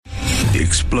The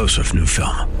explosive new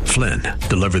film, Flynn,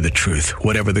 deliver the truth,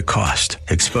 whatever the cost,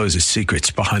 exposes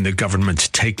secrets behind the government's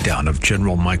takedown of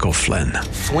General Michael Flynn.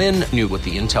 Flynn knew what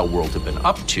the intel world had been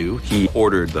up to. He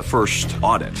ordered the first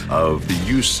audit of the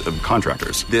use of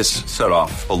contractors. This set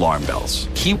off alarm bells.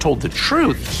 He told the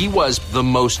truth. He was the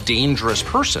most dangerous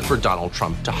person for Donald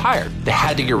Trump to hire. They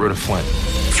had to get rid of Flynn.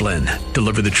 Flynn,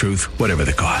 deliver the truth, whatever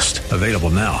the cost. Available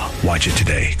now. Watch it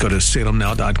today. Go to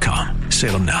salemnow.com.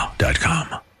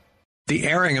 salemnow.com. The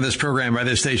airing of this program by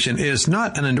this station is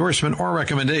not an endorsement or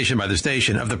recommendation by the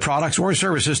station of the products or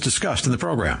services discussed in the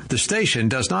program. The station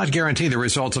does not guarantee the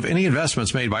results of any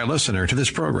investments made by a listener to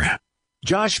this program.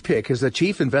 Josh Pick is the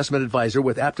Chief Investment Advisor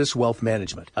with APTUS Wealth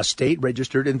Management, a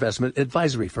state-registered investment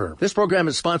advisory firm. This program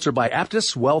is sponsored by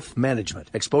APTUS Wealth Management.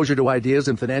 Exposure to ideas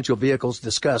and financial vehicles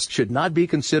discussed should not be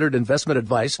considered investment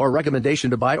advice or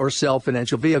recommendation to buy or sell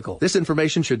financial vehicle. This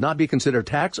information should not be considered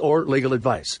tax or legal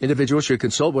advice. Individuals should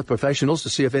consult with professionals to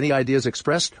see if any ideas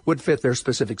expressed would fit their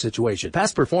specific situation.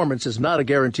 Past performance is not a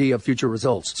guarantee of future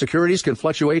results. Securities can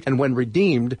fluctuate and when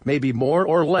redeemed may be more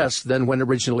or less than when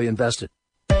originally invested.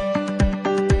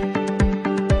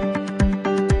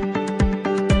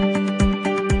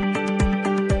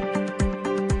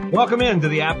 Welcome in to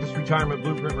the APTUS Retirement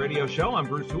Blueprint Radio Show. I'm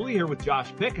Bruce Hooley here with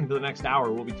Josh Pick, and for the next hour,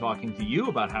 we'll be talking to you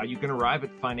about how you can arrive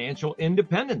at financial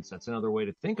independence. That's another way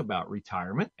to think about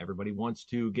retirement. Everybody wants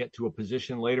to get to a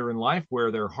position later in life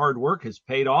where their hard work has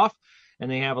paid off and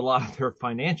they have a lot of their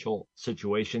financial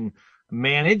situation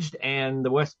managed. And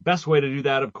the best way to do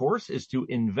that, of course, is to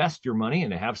invest your money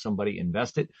and to have somebody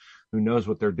invest it who knows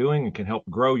what they're doing and can help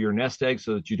grow your nest egg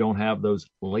so that you don't have those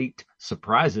late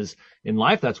surprises in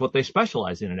life. That's what they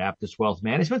specialize in at APTUS Wealth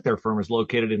Management. Their firm is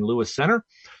located in Lewis Center,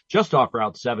 just off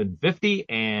Route 750,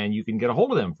 and you can get a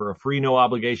hold of them for a free,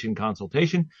 no-obligation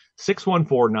consultation,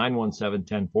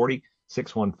 614-917-1040,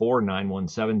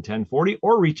 614-917-1040,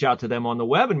 or reach out to them on the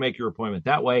web and make your appointment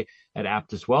that way at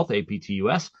APTUS Wealth,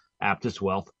 APTUS,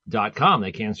 APTUSwealth.com.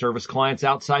 They can service clients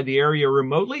outside the area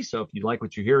remotely. So if you like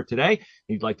what you hear today,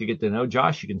 you'd like to get to know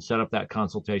Josh, you can set up that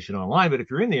consultation online. But if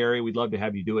you're in the area, we'd love to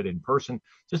have you do it in person.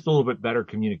 Just a little bit better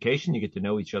communication. You get to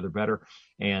know each other better.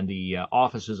 And the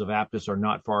offices of APTUS are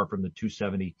not far from the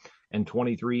 270 and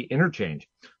 23 interchange.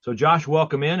 So Josh,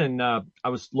 welcome in. And I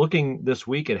was looking this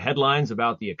week at headlines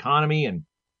about the economy. And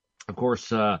of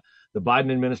course, the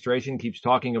Biden administration keeps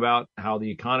talking about how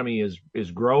the economy is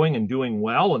growing and doing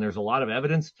well. And there's a lot of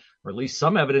evidence, or at least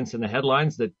some evidence in the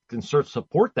headlines that can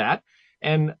support that.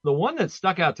 And the one that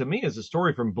stuck out to me is a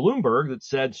story from Bloomberg that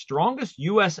said strongest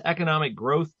U.S. economic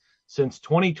growth since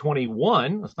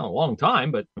 2021. That's not a long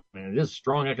time, but it is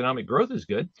strong. Economic growth is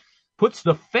good. Puts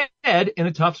the Fed in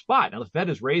a tough spot. Now, the Fed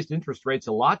has raised interest rates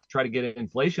a lot to try to get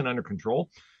inflation under control.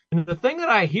 And the thing that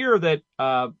I hear that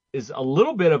is a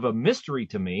little bit of a mystery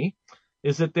to me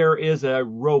is that there is a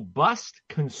robust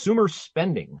consumer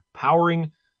spending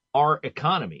powering our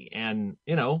economy. And,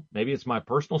 you know, maybe it's my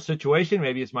personal situation,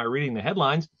 maybe it's my reading the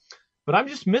headlines, but I'm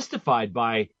just mystified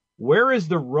by where is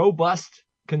the robust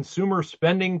consumer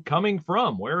spending coming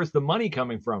from? Where is the money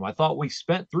coming from? I thought we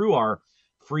spent through our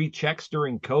free checks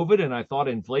during COVID, and I thought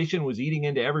inflation was eating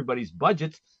into everybody's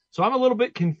budgets. So I'm a little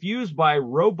bit confused by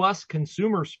robust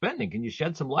consumer spending. Can you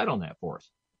shed some light on that for us?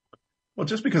 Well,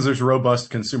 just because there's robust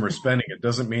consumer spending, it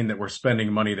doesn't mean that we're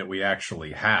spending money that we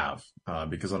actually have.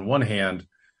 Because on one hand,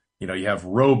 you know, you have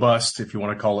robust, if you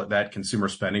want to call it that, consumer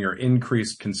spending or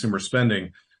increased consumer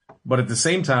spending. But at the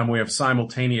same time, we have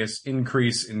simultaneous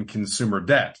increase in consumer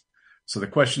debt. So the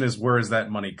question is, where is that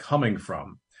money coming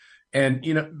from? And,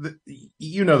 you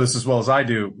know this as well as I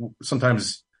do.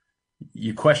 Sometimes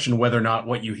you question whether or not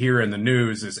what you hear in the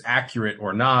news is accurate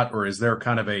or not, or is there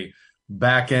kind of a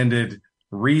back-ended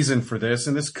reason for this?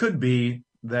 And this could be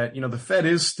that, you know, the Fed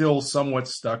is still somewhat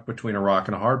stuck between a rock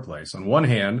and a hard place. On one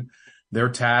hand, they're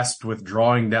tasked with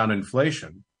drawing down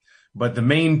inflation, but the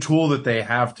main tool that they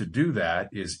have to do that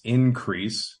is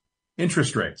increase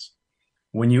interest rates.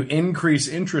 When you increase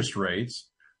interest rates,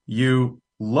 you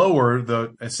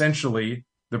lower essentially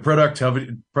the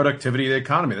productivity of the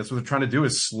economy. That's what they're trying to do,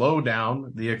 is slow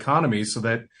down the economy so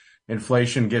that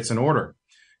inflation gets in order.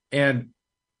 And,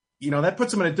 you know, that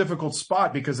puts them in a difficult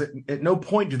spot because at no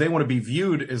point do they want to be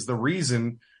viewed as the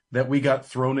reason that we got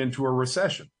thrown into a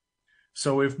recession.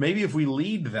 So if we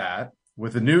lead that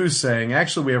with the news saying,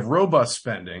 actually, we have robust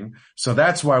spending, so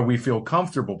that's why we feel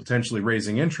comfortable potentially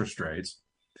raising interest rates.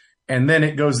 And then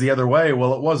it goes the other way.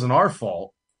 Well, it wasn't our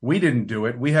fault. We didn't do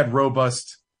it. We had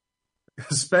robust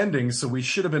spending, so we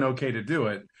should have been okay to do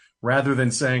it, rather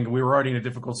than saying we were already in a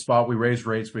difficult spot, we raised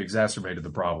rates, we exacerbated the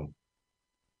problem.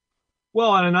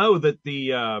 Well, and I know that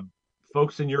the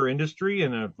folks in your industry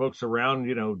and folks around,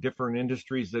 different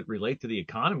industries that relate to the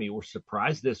economy were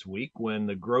surprised this week when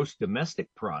the gross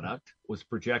domestic product was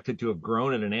projected to have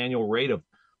grown at an annual rate of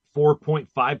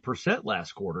 4.5%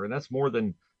 last quarter. And that's more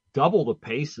than double the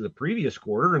pace of the previous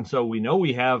quarter. And so we know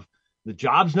we have the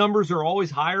jobs numbers are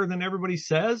always higher than everybody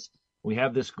says. We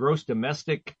have this gross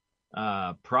domestic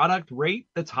product rate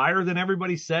that's higher than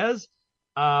everybody says.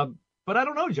 But I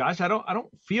don't know, Josh. I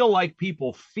don't feel like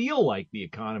people feel like the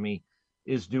economy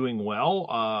is doing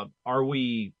well. Are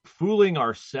we fooling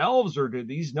ourselves, or do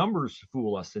these numbers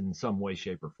fool us in some way,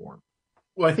 shape, or form?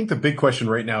 Well, I think the big question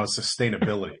right now is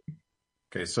sustainability.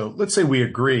 Okay, so let's say we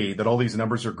agree that all these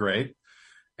numbers are great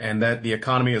and that the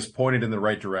economy is pointed in the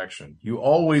right direction. You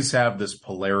always have this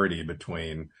polarity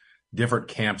between different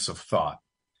camps of thought.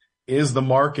 Is the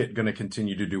market going to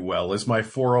continue to do well? Is my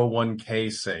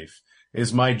 401k safe?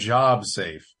 Is my job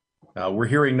safe? We're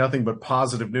hearing nothing but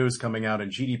positive news coming out in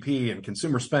GDP and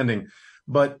consumer spending.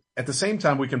 But at the same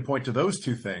time, we can point to those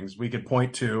two things. We could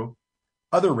point to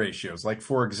other ratios. Like,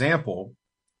 for example,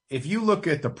 if you look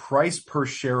at the price per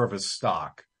share of a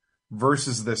stock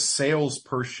versus the sales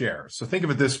per share. So think of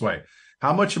it this way.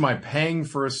 How much am I paying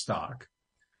for a stock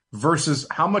versus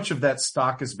how much of that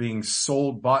stock is being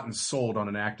sold, bought and sold on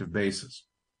an active basis?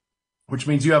 Which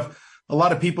means you have a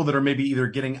lot of people that are maybe either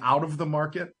getting out of the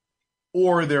market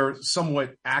or they're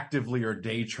somewhat actively or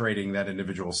day trading that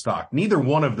individual stock. Neither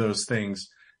one of those things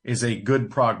is a good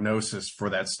prognosis for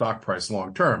that stock price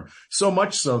long term. So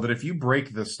much so that if you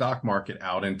break the stock market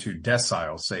out into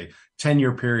deciles, say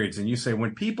 10-year periods, and you say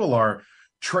when people are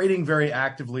trading very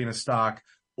actively in a stock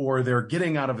or they're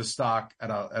getting out of a stock at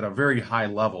a very high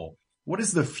level, what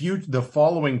does the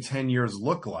following 10 years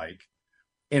look like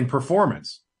in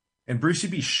performance? And Bruce,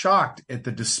 you'd be shocked at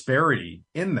the disparity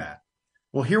in that.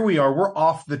 Well, here we are. We're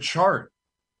off the chart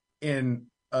in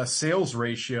a sales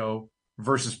ratio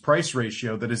versus price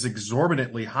ratio that is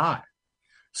exorbitantly high.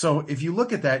 So if you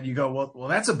look at that, you go, well,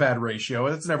 that's a bad ratio.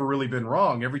 That's never really been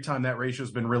wrong. Every time that ratio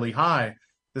has been really high,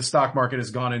 the stock market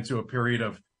has gone into a period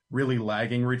of really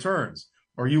lagging returns.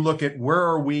 Or you look at where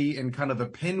are we in kind of the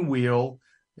pinwheel,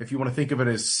 if you want to think of it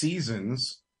as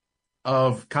seasons,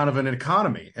 of kind of an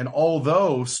economy. And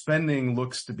although spending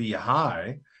looks to be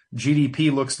high,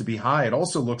 GDP looks to be high, it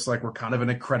also looks like we're kind of in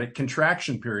a credit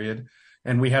contraction period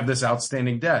and we have this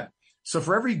outstanding debt. So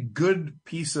for every good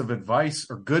piece of advice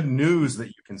or good news that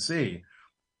you can see,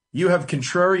 you have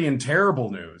contrary and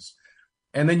terrible news.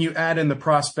 And then you add in the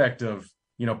prospect of,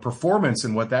 performance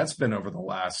and what that's been over the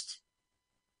last,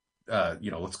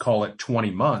 let's call it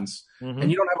 20 months. Mm-hmm.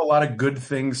 And you don't have a lot of good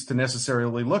things to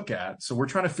necessarily look at. So we're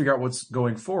trying to figure out what's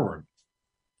going forward.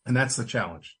 And that's the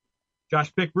challenge.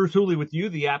 Josh Pick, Bruce Hooley with you,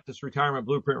 the APTUS Retirement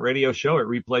Blueprint Radio Show. It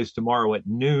replays tomorrow at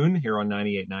noon here on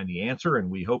 98.9 The Answer, and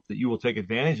we hope that you will take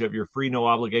advantage of your free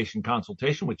no-obligation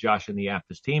consultation with Josh and the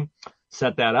APTUS team.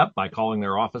 Set that up by calling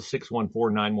their office,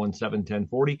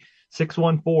 614-917-1040,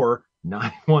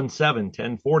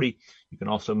 614-917-1040. You can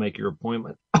also make your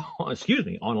appointment,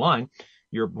 online,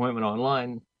 your appointment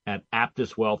online at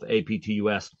APTUS Wealth,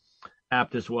 APTUS,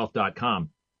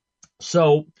 APTUSwealth.com.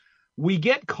 So, we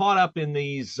get caught up in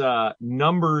these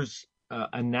numbers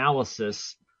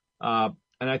analysis, and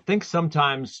I think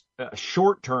sometimes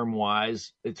short-term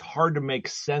wise, it's hard to make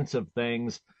sense of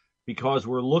things because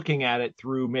we're looking at it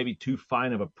through maybe too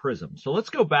fine of a prism. So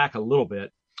let's go back a little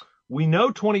bit. We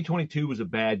know 2022 was a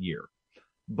bad year,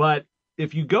 but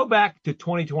if you go back to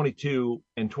 2022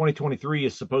 and 2023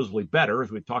 is supposedly better, as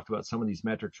we've talked about some of these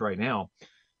metrics right now,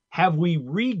 have we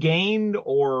regained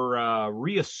or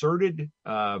reasserted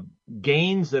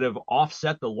gains that have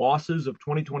offset the losses of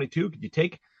 2022? Could you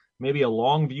take maybe a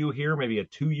long view here, maybe a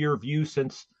 2-year view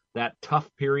since that tough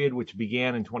period which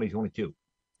began in 2022?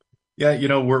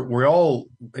 Yeah, we're all,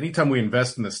 anytime we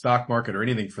invest in the stock market or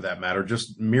anything for that matter,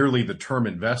 just merely the term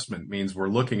investment means we're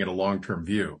looking at a long-term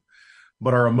view.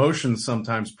 But our emotions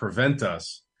sometimes prevent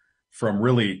us from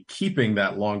really keeping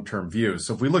that long-term view.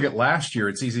 So if we look at last year,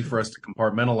 it's easy for us to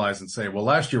compartmentalize and say, well,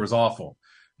 last year was awful.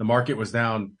 The market was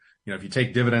down, if you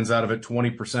take dividends out of it,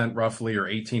 20% roughly, or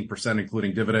 18%,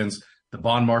 including dividends. The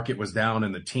bond market was down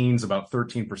in the teens, about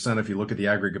 13% if you look at the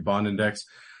aggregate bond index.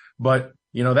 But,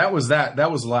 that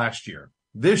was last year.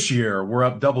 This year, we're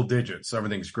up double digits. So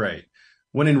everything's great.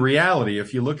 When in reality,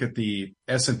 if you look at the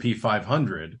S&P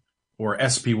 500, or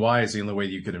SPY is the only way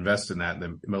you could invest in that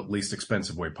in the least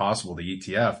expensive way possible, the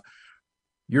ETF,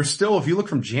 you're still, if you look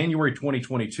from January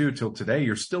 2022 till today,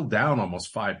 you're still down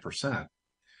almost 5%.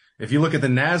 If you look at the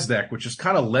NASDAQ, which has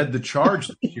kind of led the charge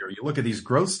this year, you look at these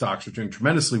growth stocks, which are doing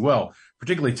tremendously well,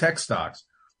 particularly tech stocks.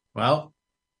 Well,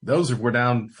 Those were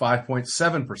down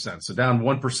 5.7%, so down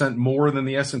 1% more than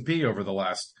the S&P over the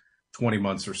last 20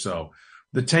 months or so.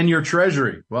 The 10-year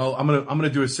Treasury, well, I'm going to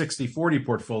do a 60-40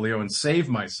 portfolio and save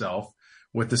myself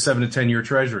with the 7 to 10-year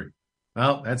Treasury.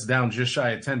 Well, that's down just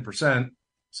shy of 10%,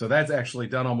 so that's actually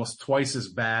done almost twice as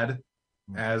bad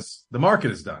as the market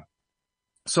has done.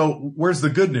 So where's the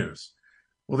good news?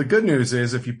 Well, the good news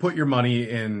is if you put your money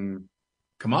in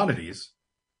commodities,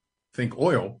 think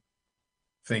oil,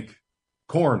 think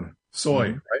corn, soy,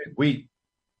 right? Wheat,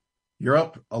 you're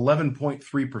up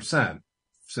 11.3%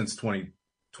 since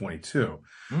 2022.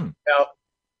 Now,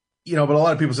 but a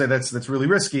lot of people say that's really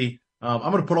risky. I'm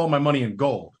going to put all my money in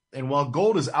gold. And while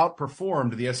gold has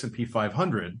outperformed the S&P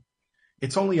 500,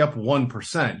 it's only up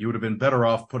 1%. You would have been better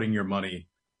off putting your money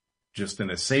just in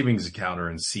a savings account or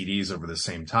in CDs over the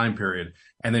same time period.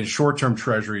 And then short-term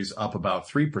treasuries up about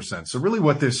 3%. So really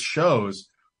what this shows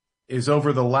is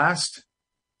over the last,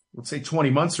 let's say 20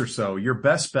 months or so, your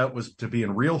best bet was to be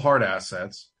in real hard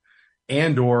assets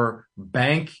and or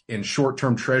bank in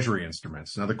short-term treasury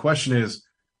instruments. Now the question is,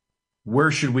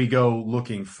 where should we go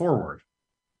looking forward?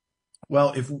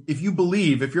 Well, if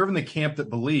you're in the camp that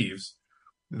believes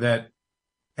that,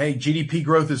 hey, GDP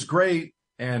growth is great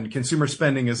and consumer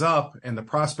spending is up and the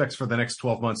prospects for the next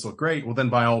 12 months look great, well, then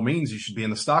by all means, you should be in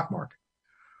the stock market.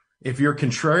 If you're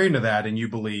contrarian to that and you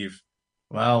believe,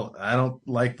 well, I don't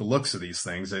like the looks of these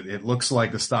things, it looks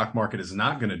like the stock market is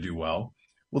not going to do well,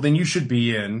 then you should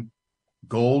be in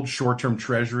gold, short-term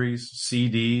treasuries,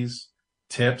 CDs,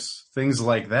 tips, things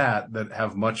like that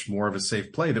have much more of a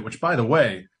safe play, which, by the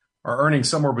way, are earning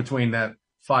somewhere between that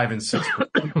 5 and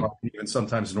 6%, mark, even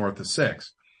sometimes north of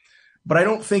 6. But I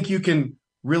don't think you can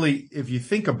really, if you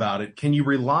think about it, can you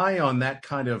rely on that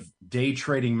kind of day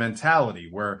trading mentality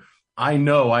where I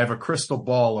know I have a crystal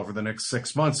ball over the next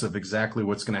 6 months of exactly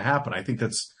what's going to happen? I think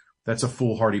that's a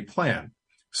foolhardy plan.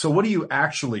 So what do you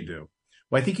actually do?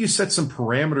 Well, I think you set some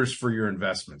parameters for your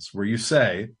investments where you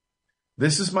say,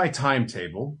 this is my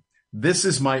timetable. This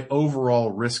is my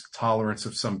overall risk tolerance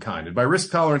of some kind. And by risk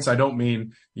tolerance, I don't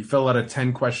mean you fill out a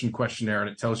 10-question questionnaire and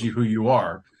it tells you who you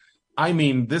are. I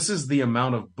mean, this is the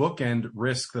amount of bookend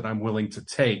risk that I'm willing to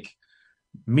take,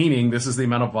 meaning this is the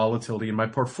amount of volatility in my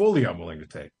portfolio I'm willing to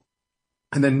take.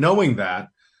 And then knowing that,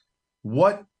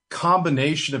 what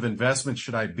combination of investments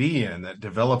should I be in that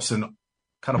develops an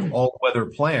kind of all-weather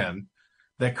plan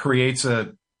that creates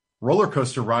a roller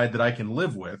coaster ride that I can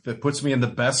live with, that puts me in the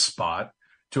best spot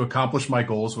to accomplish my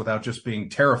goals without just being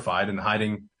terrified and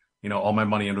hiding, all my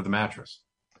money under the mattress.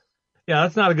 Yeah,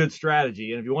 that's not a good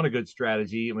strategy. And if you want a good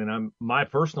strategy, my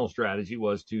personal strategy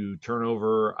was to turn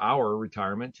over our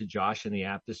retirement to Josh and the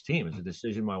APTUS team. It's a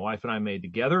decision my wife and I made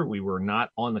together. We were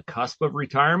not on the cusp of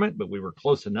retirement, but we were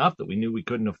close enough that we knew we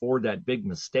couldn't afford that big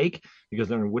mistake because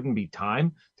then there wouldn't be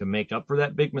time to make up for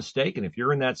that big mistake. And if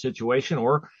you're in that situation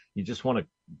or you just want to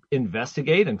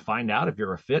investigate and find out if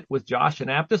you're a fit with Josh and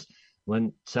APTUS,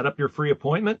 then set up your free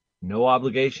appointment, no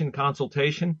obligation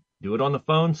consultation. Do it on the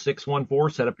phone,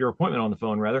 614, set up your appointment on the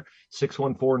phone,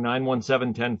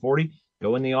 614-917-1040.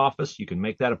 Go in the office. You can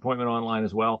make that appointment online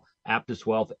as well. APTUS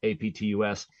Wealth,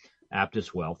 APTUS,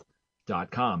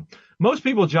 APTUSwealth.com. Most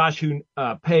people, Josh, who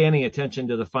pay any attention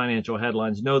to the financial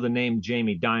headlines know the name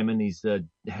Jamie Dimon. He's the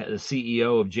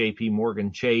CEO of JP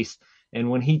Morgan Chase. And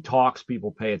when he talks,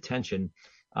 people pay attention.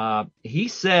 He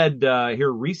said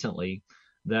here recently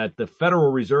that the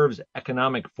Federal Reserve's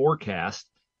economic forecast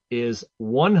is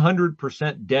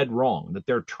 100% dead wrong, that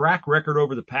their track record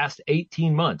over the past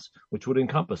 18 months, which would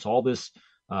encompass all this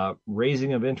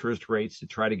raising of interest rates to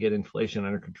try to get inflation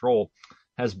under control,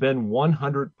 has been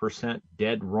 100%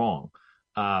 dead wrong.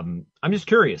 I'm just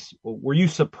curious, were you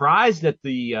surprised at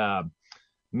the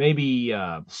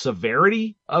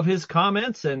severity of his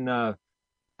comments? And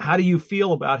how do you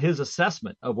feel about his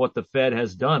assessment of what the Fed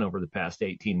has done over the past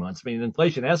 18 months?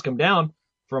 Inflation has come down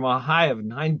from a high of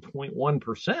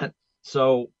 9.1%.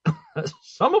 So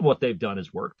some of what they've done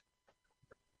has worked.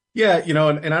 Yeah,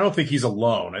 and I don't think he's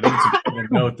alone. I think it's important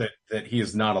to note that he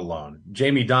is not alone.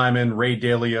 Jamie Dimon, Ray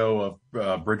Dalio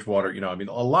of Bridgewater,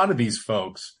 a lot of these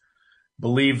folks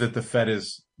believe that the Fed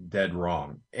is dead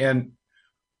wrong. And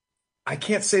I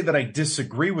can't say that I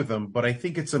disagree with them, but I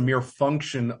think it's a mere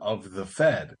function of the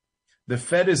Fed. The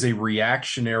Fed is a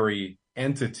reactionary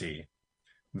entity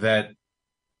that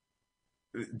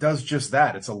does just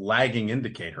that. It's a lagging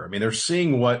indicator. They're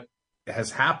seeing what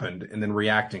has happened and then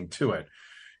reacting to it.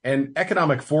 And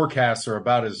economic forecasts are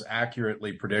about as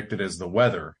accurately predicted as the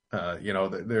weather.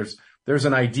 There's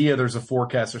an idea, there's a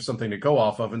forecast, there's something to go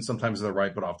off of, and sometimes they're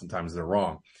right, but oftentimes they're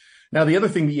wrong. Now, the other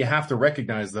thing that you have to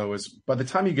recognize, though, is by the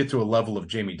time you get to a level of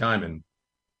Jamie Dimon,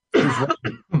 who's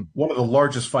running one of the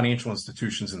largest financial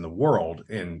institutions in the world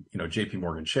in, JP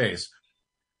Morgan Chase,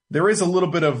 there is a little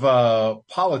bit of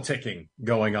politicking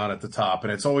going on at the top,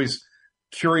 and it's always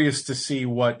curious to see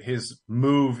what his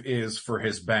move is for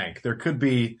his bank. There could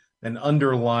be an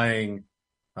underlying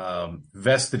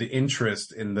vested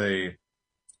interest in the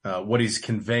what he's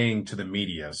conveying to the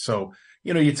media. So,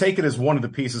 you take it as one of the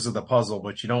pieces of the puzzle,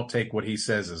 but you don't take what he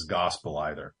says as gospel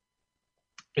either.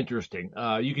 Interesting.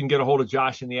 You can get a hold of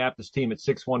Josh and the Aptus team at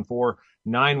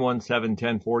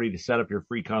 614-917-1040 to set up your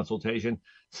free consultation,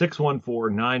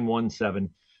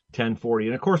 614-917-1040.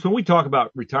 And of course, when we talk about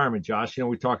retirement, Josh,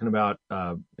 we're talking about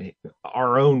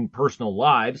our own personal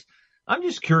lives. I'm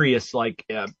just curious,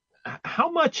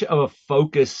 how much of a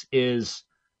focus is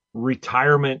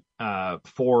retirement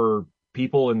for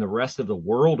people in the rest of the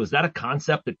world? Is that a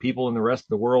concept that people in the rest of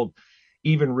the world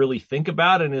even really think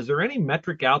about? And is there any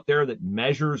metric out there that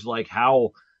measures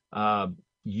how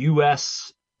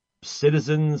U.S.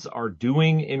 citizens are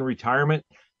doing in retirement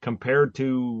compared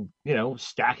to,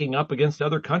 stacking up against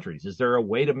other countries? Is there a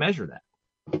way to measure that?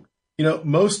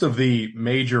 Most of the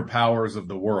major powers of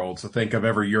the world, so think of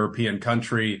every European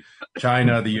country,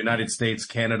 China, the United States,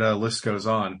 Canada, list goes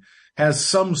on, has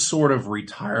some sort of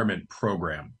retirement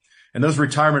program. And those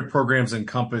retirement programs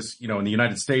encompass, in the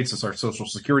United States, it's our Social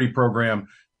Security program.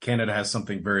 Canada has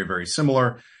something very, very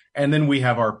similar. And then we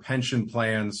have our pension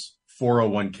plans,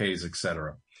 401ks, et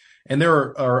cetera. And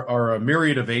there are a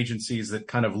myriad of agencies that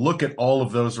kind of look at all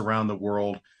of those around the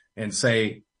world and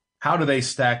say, how do they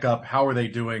stack up? How are they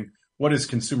doing? What is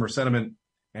consumer sentiment?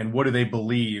 And what do they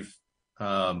believe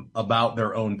about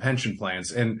their own pension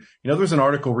plans? And, there was an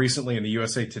article recently in the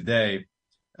USA Today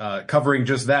covering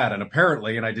just that. And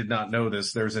apparently, and I did not know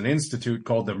this, there's an institute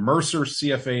called the Mercer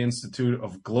CFA Institute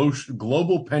of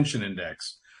Global Pension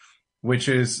Index, which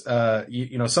is,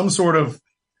 some sort of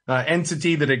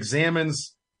entity that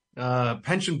examines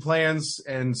pension plans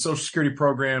and Social Security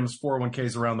programs,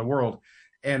 401ks around the world.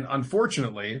 And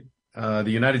unfortunately, the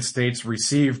United States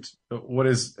received what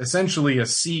is essentially a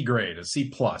C grade, a C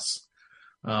plus,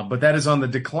 but that is on the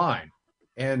decline.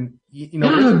 And,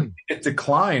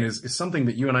 decline is something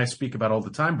that you and I speak about all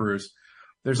the time, Bruce.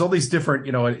 There's all these different,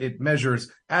 it measures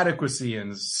adequacy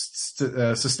and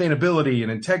sustainability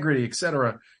and integrity, et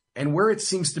cetera. And where it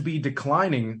seems to be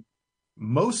declining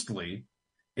mostly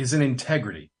is in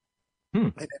integrity.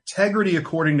 And integrity,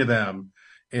 according to them,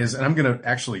 is, and I'm going to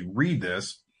actually read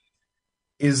this,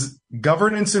 is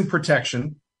governance and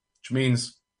protection, which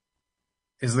means,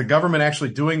 is the government actually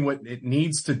doing what it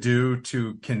needs to do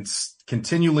to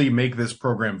continually make this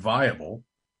program viable?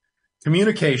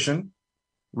 Communication,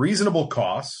 reasonable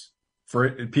costs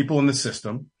for people in the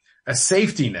system, a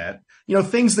safety net,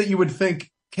 things that you would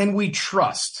think, can we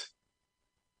trust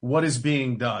what is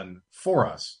being done for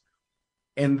us?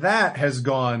 And that has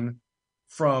gone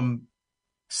from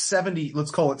 70, let's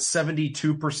call it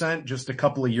 72% just a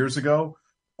couple of years ago,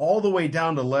 all the way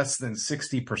down to less than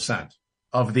 60%.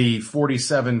 Of the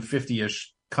 47,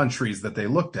 50-ish countries that they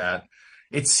looked at.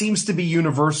 It seems to be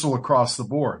universal across the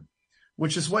board,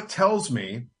 which is what tells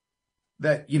me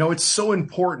that, it's so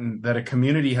important that a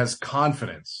community has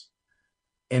confidence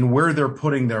in where they're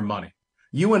putting their money.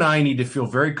 You and I need to feel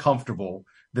very comfortable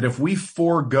that if we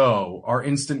forego our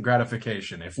instant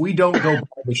gratification, if we don't go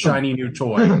buy the shiny new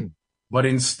toy, but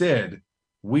instead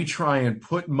we try and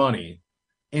put money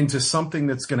into something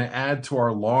that's going to add to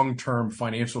our long-term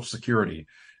financial security,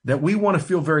 that we want to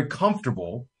feel very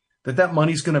comfortable that that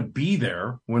money's going to be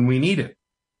there when we need it.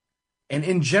 And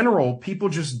in general, people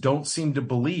just don't seem to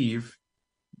believe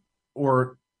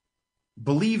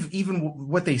even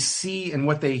what they see and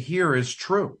what they hear is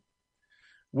true,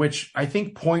 which I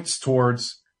think points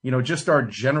towards, just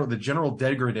the general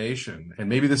degradation. And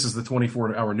maybe this is the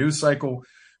 24-hour news cycle.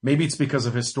 Maybe it's because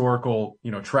of historical,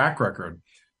 track record.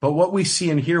 But what we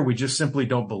see and hear, we just simply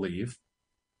don't believe.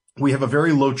 We have a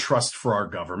very low trust for our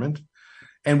government.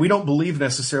 And we don't believe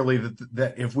necessarily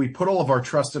that if we put all of our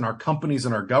trust in our companies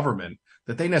and our government,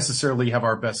 that they necessarily have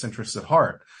our best interests at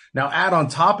heart. Now, add on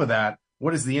top of that,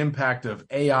 what is the impact of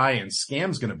AI and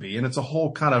scams going to be? And it's a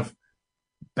whole kind of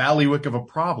ballywick of a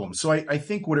problem. So I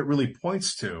think what it really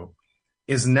points to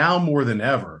is now more than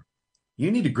ever,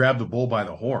 you need to grab the bull by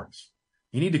the horns.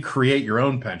 You need to create your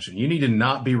own pension. You need to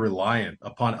not be reliant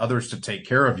upon others to take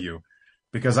care of you,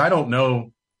 because I don't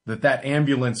know that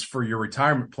ambulance for your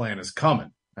retirement plan is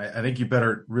coming. I think you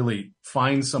better really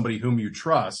find somebody whom you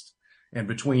trust, and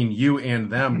between you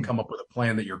and them, come up with a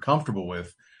plan that you're comfortable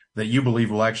with, that you believe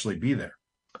will actually be there.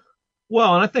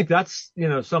 Well, and I think that's,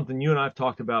 something you and I've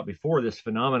talked about before, this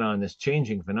phenomenon, this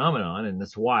changing phenomenon. And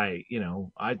that's why,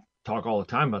 talk all the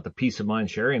time about the peace of mind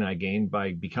Sherry and I gained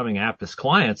by becoming APTUS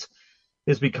clients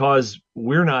is because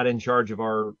we're not in charge of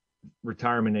our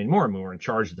retirement anymore. I mean, we're in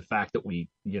charge of the fact that we,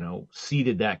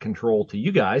 ceded that control to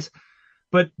you guys.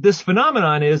 But this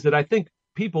phenomenon is that I think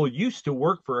people used to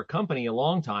work for a company a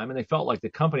long time and they felt like the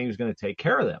company was going to take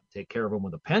care of them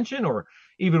with a pension, or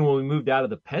even when we moved out of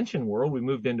the pension world, we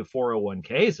moved into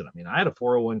 401ks. And I mean, I had a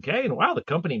 401k and wow, the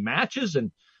company matches,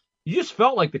 and you just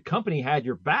felt like the company had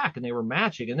your back and they were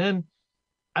matching. And then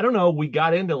I don't know, we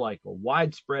got into like a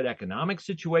widespread economic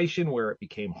situation where it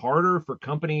became harder for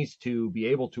companies to be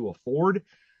able to afford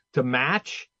to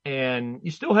match. And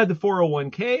you still had the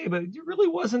 401k, but it really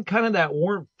wasn't kind of that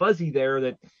warm fuzzy there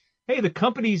that, hey, the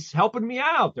company's helping me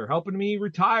out. They're helping me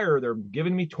retire. They're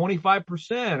giving me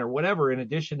 25% or whatever in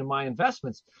addition to my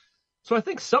investments. So I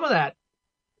think some of that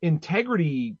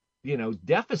integrity,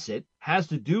 deficit has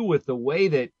to do with the way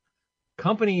that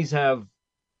companies have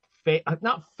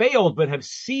not failed, but have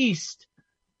ceased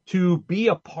to be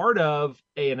a part of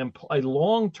a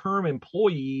long-term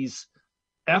employee's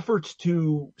efforts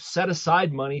to set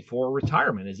aside money for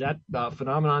retirement. Is that a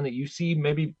phenomenon that you see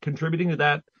maybe contributing to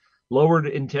that lowered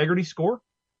integrity score?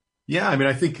 Yeah, I mean,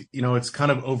 I think, it's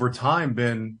kind of over time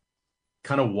been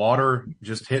kind of water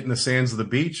just hitting the sands of the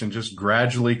beach and just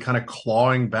gradually kind of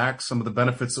clawing back some of the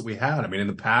benefits that we had. I mean, in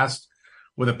the past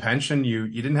with a pension, you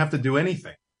didn't have to do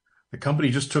anything. The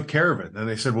company just took care of it. And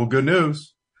they said, well, good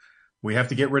news. We have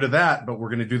to get rid of that, but we're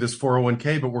going to do this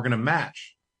 401k, but we're going to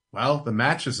match. Well, the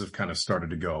matches have kind of started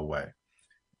to go away.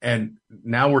 And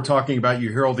now we're talking about, you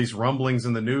hear all these rumblings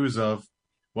in the news of,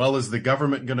 well, is the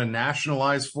government going to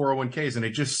nationalize 401ks? And it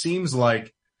just seems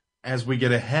like as we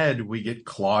get ahead, we get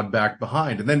clawed back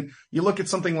behind. And then you look at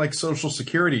something like Social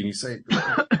Security and you say,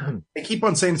 they keep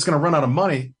on saying it's going to run out of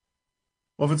money.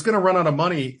 Well, if it's going to run out of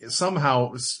money,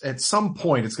 somehow at some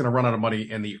point, it's going to run out of money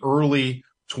in the early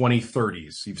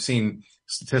 2030s. You've seen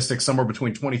statistics somewhere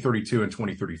between 2032 and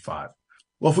 2035.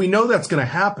 Well, if we know that's going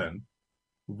to happen,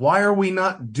 why are we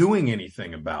not doing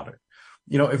anything about it?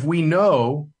 If we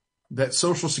know that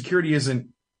Social Security isn't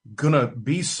going to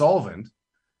be solvent,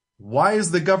 why is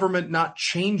the government not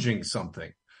changing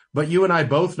something? But you and I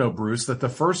both know, Bruce, that the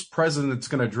first president that's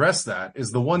going to address that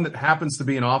is the one that happens to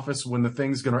be in office when the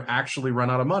thing's going to actually run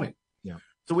out of money. Yeah.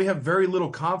 So we have very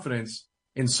little confidence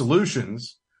in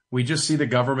solutions. We just see the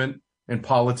government and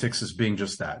politics as being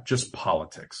just that, just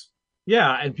politics.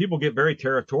 Yeah, and people get very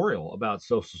territorial about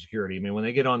Social Security. I mean, when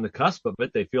they get on the cusp of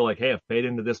it, they feel like, hey, I've paid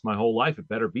into this my whole life. It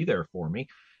better be there for me.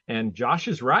 And Josh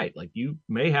is right. Like, you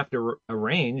may have to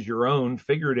arrange your own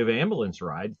figurative ambulance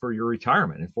ride for your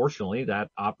retirement. And fortunately,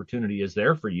 that opportunity is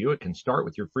there for you. It can start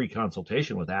with your free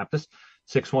consultation with APTUS,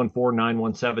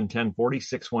 614-917-1040,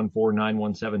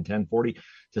 614-917-1040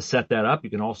 to set that up. You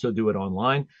can also do it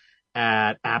online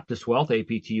at APTUS Wealth,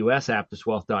 APTUS,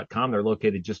 APTUSwealth.com. They're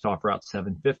located just off Route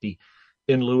 750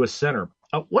 in Lewis Center.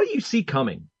 What do you see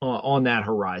coming on that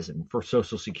horizon for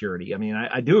Social Security? I mean,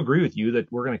 I do agree with you that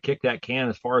we're going to kick that can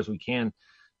as far as we can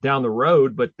down the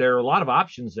road, but there are a lot of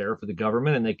options there for the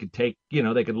government, and they could take,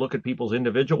 they could look at people's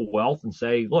individual wealth and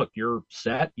say, look, you're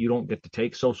set. You don't get to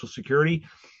take Social Security.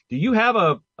 Do you have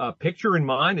a picture in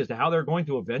mind as to how they're going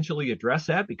to eventually address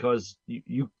that? Because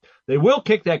they will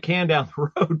kick that can down the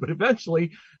road, but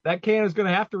eventually that can is going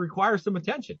to have to require some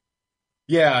attention.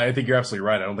 Yeah, I think you're absolutely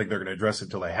right. I don't think they're going to address it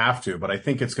until they have to, but I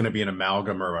think it's going to be an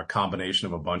amalgam or a combination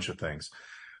of a bunch of things.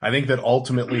 I think that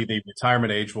ultimately the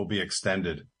retirement age will be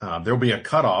extended. There'll be a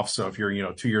cutoff. So if you're,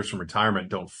 2 years from retirement,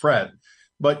 don't fret.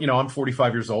 But, I'm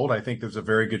 45 years old. I think there's a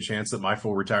very good chance that my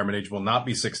full retirement age will not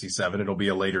be 67. It'll be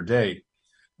a later date.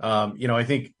 I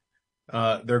think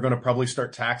they're going to probably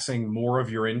start taxing more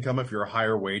of your income. If you're a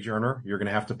higher wage earner, you're going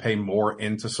to have to pay more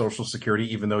into Social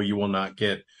Security, even though you will not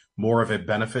get more of a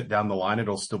benefit down the line.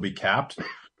 It'll still be capped.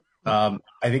 I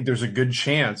think there's a good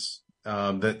chance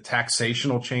that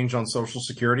taxation will change on Social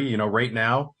Security. Right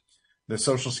now, the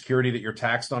Social Security that you're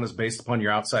taxed on is based upon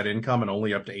your outside income, and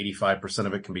only up to 85%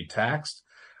 of it can be taxed.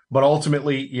 But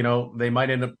ultimately, they might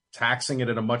end up taxing it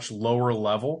at a much lower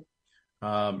level.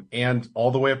 And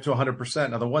all the way up to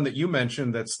 100%. Now, the one that you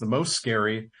mentioned that's the most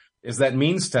scary is that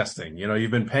means testing.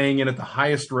 You've been paying in at the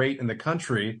highest rate in the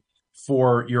country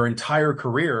for your entire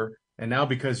career. And now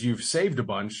because you've saved a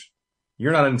bunch,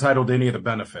 you're not entitled to any of the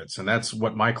benefits. And that's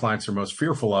what my clients are most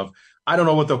fearful of. I don't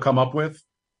know what they'll come up with,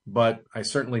 but I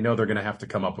certainly know they're going to have to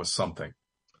come up with something.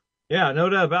 Yeah, no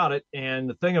doubt about it. And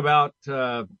the thing about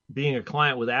being a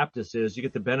client with APTUS is you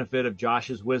get the benefit of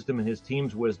Josh's wisdom and his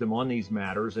team's wisdom on these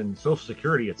matters. And Social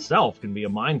Security itself can be a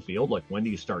minefield. Like, when do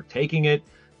you start taking it?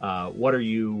 What are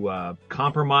you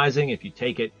compromising if you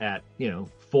take it at,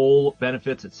 full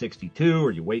benefits at 62,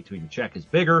 or you wait till your check is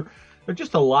bigger? There are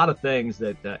just a lot of things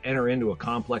that enter into a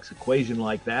complex equation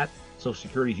like that. Social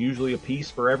Security is usually a piece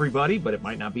for everybody, but it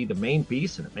might not be the main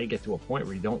piece, and it may get to a point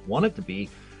where you don't want it to be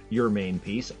your main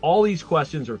piece. All these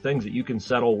questions are things that you can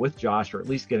settle with Josh, or at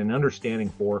least get an understanding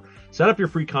for. Set up your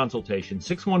free consultation,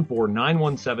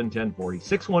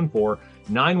 614-917-1040,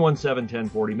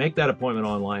 614-917-1040. Make that appointment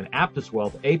online, Aptus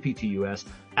Wealth, APTUS,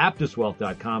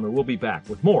 APTUSwealth.com, and we'll be back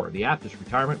with more of the Aptus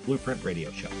Retirement Blueprint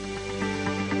Radio Show.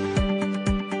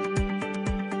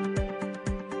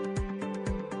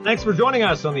 Thanks for joining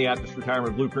us on the Aptus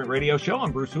Retirement Blueprint Radio Show.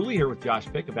 I'm Bruce Hooley here with Josh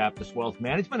Pick of Aptus Wealth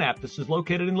Management. Aptus is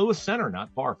located in Lewis Center,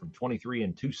 not far from 23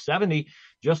 and 270,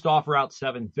 just off Route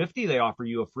 750. They offer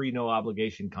you a free, no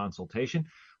obligation consultation.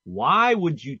 Why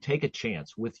would you take a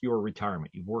chance with your retirement?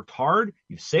 You've worked hard.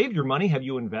 You've saved your money. Have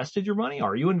you invested your money?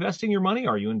 Are you investing your money?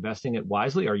 Are you investing it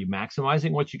wisely? Are you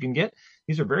maximizing what you can get?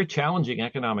 These are very challenging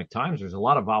economic times. There's a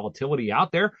lot of volatility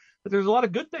out there, but there's a lot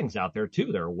of good things out there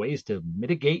too. There are ways to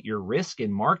mitigate your risk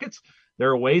in markets. There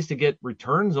are ways to get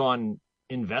returns on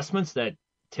investments that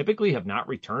typically have not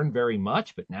returned very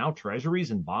much, but now treasuries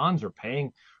and bonds are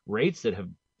paying rates that have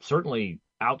certainly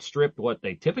outstripped what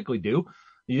they typically do.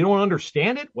 You don't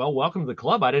understand it? Well, welcome to the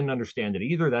club. I didn't understand it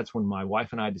either. That's when my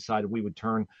wife and I decided we would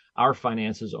turn our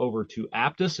finances over to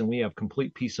Aptus, and we have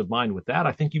complete peace of mind with that.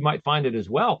 I think you might find it as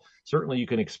well. Certainly, you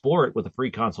can explore it with a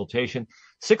free consultation.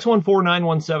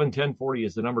 614-917-1040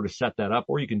 is the number to set that up,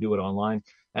 or you can do it online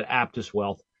at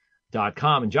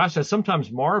APTUSwealth.com. And Josh, I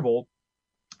sometimes marvel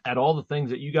at all the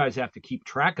things that you guys have to keep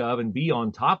track of and be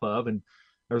on top of, and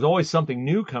there's always something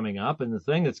new coming up, and the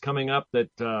thing that's coming up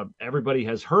that everybody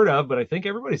has heard of, but I think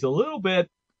everybody's a little bit,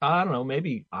 I don't know,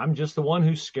 maybe I'm just the one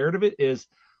who's scared of it, is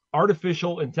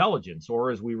artificial intelligence,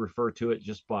 or as we refer to it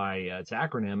just by its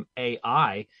acronym,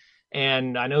 AI.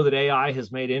 And I know that AI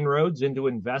has made inroads into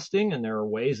investing, and there are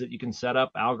ways that you can set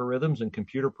up algorithms and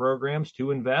computer programs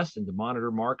to invest and to monitor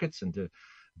markets and to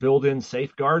build in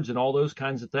safeguards and all those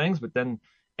kinds of things. But then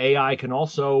AI can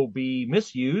also be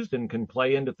misused and can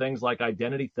play into things like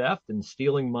identity theft and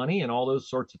stealing money and all those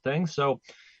sorts of things. So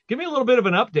give me a little bit of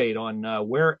an update on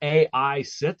where AI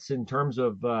sits in terms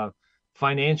of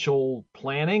financial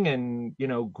planning and,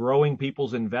 growing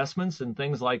people's investments and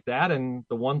things like that. And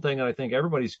the one thing that I think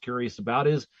everybody's curious about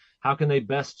is how can they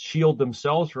best shield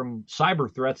themselves from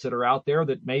cyber threats that are out there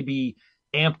that may be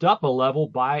amped up a level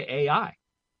by AI?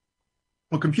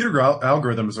 Well, computer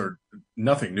algorithms are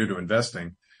nothing new to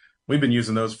investing. We've been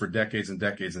using those for decades and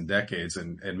decades and decades,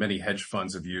 and many hedge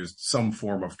funds have used some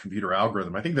form of computer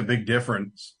algorithm. I think the big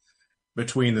difference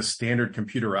between the standard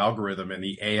computer algorithm and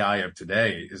the AI of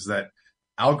today is that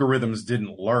algorithms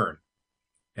didn't learn.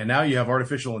 And now you have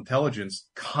artificial intelligence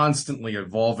constantly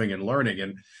evolving and learning.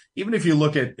 And even if you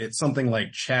look at something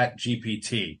like Chat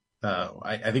GPT,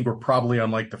 I think we're probably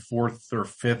on like the fourth or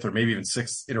fifth or maybe even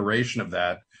sixth iteration of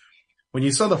that. When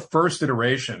you saw the first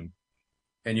iteration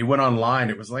and you went online,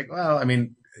 it was like, well, I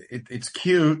mean, it's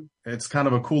cute. It's kind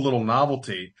of a cool little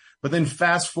novelty. But then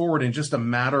fast forward in just a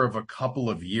matter of a couple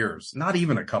of years, not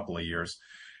even a couple of years,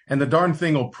 and the darn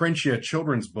thing will print you a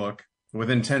children's book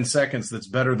within 10 seconds that's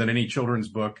better than any children's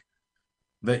book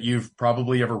that you've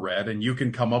probably ever read. And you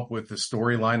can come up with the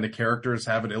storyline, the characters,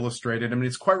 have it illustrated. I mean,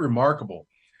 it's quite remarkable.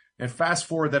 And fast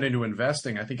forward that into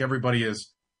investing, I think everybody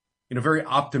is, very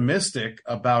optimistic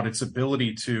about its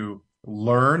ability to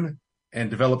learn and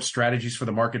develop strategies for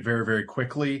the market very, very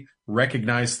quickly,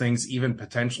 recognize things even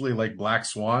potentially like black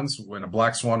swans, when a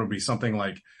black swan would be something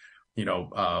like,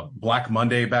 Black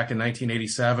Monday back in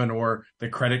 1987 or the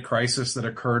credit crisis that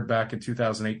occurred back in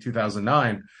 2008,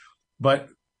 2009. But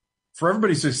for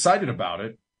everybody who's excited about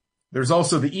it, there's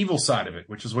also the evil side of it,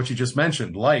 which is what you just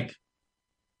mentioned. Like,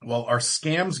 well, are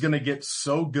scams going to get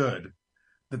so good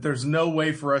that there's no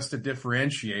way for us to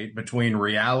differentiate between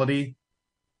reality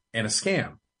and a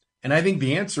scam? And I think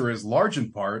the answer is large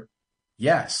in part,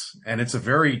 yes. And it's a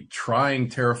very trying,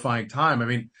 terrifying time. I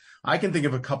mean, I can think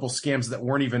of a couple scams that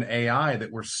weren't even AI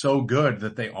that were so good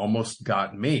that they almost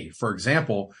got me. For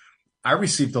example, I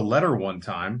received a letter one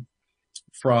time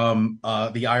from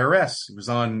the IRS. It was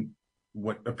on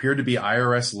what appeared to be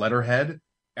IRS letterhead.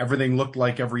 Everything looked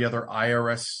like every other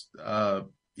IRS,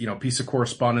 piece of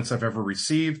correspondence I've ever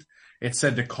received. It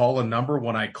said to call a number.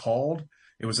 When I called,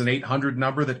 it was an 800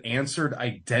 number that answered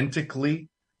identically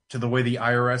to the way the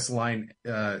IRS line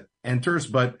enters.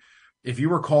 But if you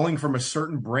were calling from a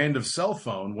certain brand of cell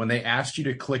phone, when they asked you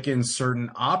to click in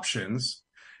certain options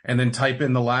and then type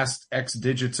in the last X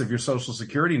digits of your social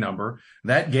security number,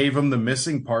 that gave them the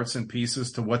missing parts and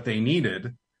pieces to what they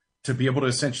needed to be able to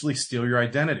essentially steal your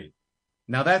identity.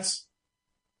 Now that's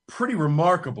pretty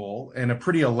remarkable and a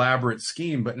pretty elaborate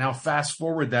scheme, but now fast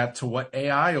forward that to what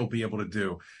AI will be able to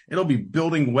do. It'll be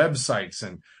building websites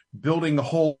and building the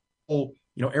whole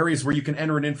areas where you can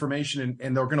enter in information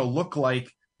and they're going to look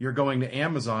like you're going to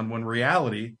Amazon when in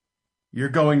reality, you're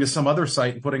going to some other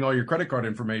site and putting all your credit card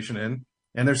information in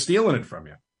and they're stealing it from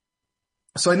you.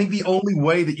 So I think the only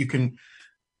way that you can,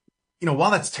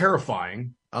 while that's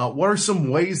terrifying, what are some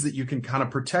ways that you can kind of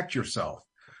protect yourself?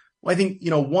 Well, I think,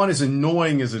 one, as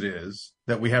annoying as it is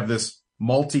that we have this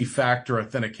multi-factor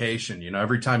authentication,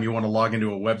 every time you want to log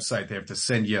into a website, they have to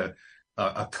send you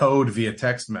a code via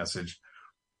text message.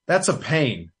 That's a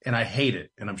pain and I hate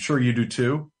it. And I'm sure you do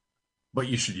too, but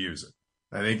you should use it.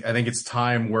 I think it's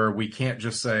time where we can't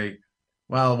just say,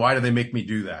 well, why do they make me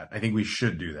do that? I think we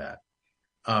should do that.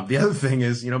 The other thing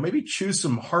is, maybe choose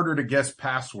some harder to guess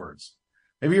passwords.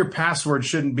 Maybe your password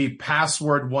shouldn't be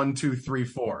password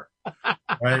 1234,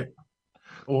 right?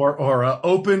 Or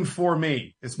open for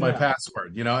me. It's my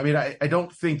password. I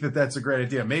don't think that that's a great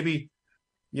idea. Maybe,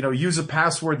 use a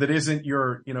password that isn't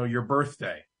your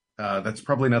birthday. That's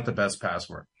probably not the best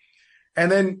password.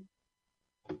 And then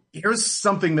here's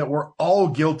something that we're all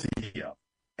guilty of,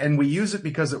 and we use it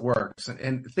because it works.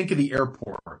 And think of the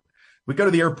airport. We go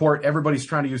to the airport, everybody's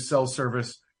trying to use cell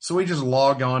service. So we just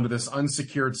log on to this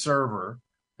unsecured server.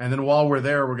 And then while we're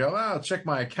there, we go, I'll check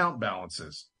my account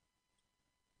balances.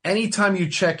 Anytime you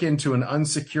check into an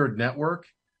unsecured network,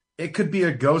 it could be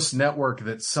a ghost network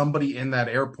that somebody in that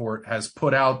airport has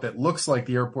put out that looks like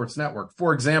the airport's network.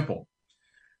 For example,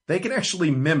 they can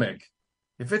actually mimic,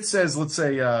 if it says, let's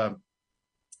say,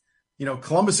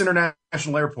 Columbus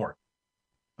International Airport.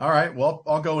 All right, well,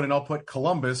 I'll go in and I'll put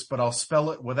Columbus, but I'll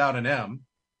spell it without an M,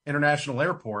 International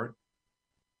Airport.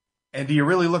 And do you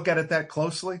really look at it that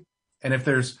closely? And if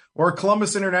or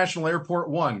Columbus International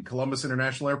Airport 1, Columbus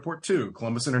International Airport 2,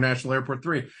 Columbus International Airport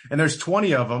 3, and there's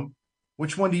 20 of them,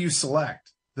 which one do you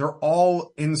select? They're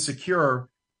all insecure,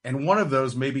 and one of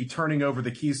those may be turning over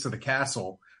the keys to the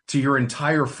castle to your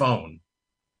entire phone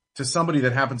to somebody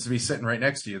that happens to be sitting right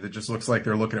next to you that just looks like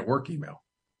they're looking at work email.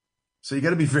 So you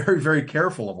got to be very, very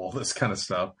careful of all this kind of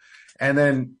stuff. And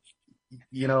then,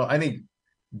 I think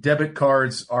debit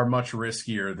cards are much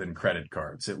riskier than credit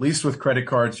cards. At least with credit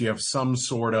cards, you have some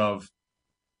sort of,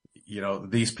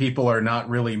 these people are not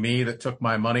really me that took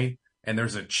my money, and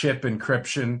there's a chip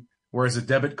encryption. Whereas a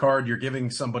debit card, you're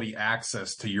giving somebody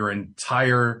access to your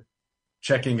entire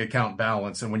checking account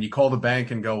balance. And when you call the bank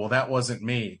and go, well, that wasn't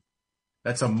me,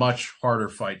 that's a much harder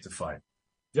fight to fight.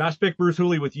 Josh Pick, Bruce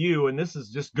Hooley with you, and this is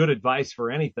just good advice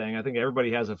for anything. I think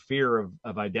everybody has a fear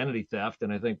of identity theft,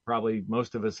 and I think probably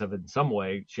most of us have in some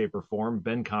way, shape, or form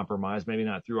been compromised, maybe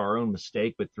not through our own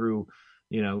mistake, but through,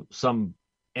 some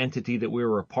entity that we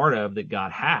were a part of that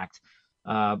got hacked,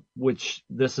 which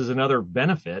this is another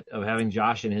benefit of having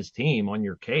Josh and his team on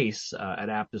your case at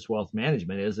APTUS Wealth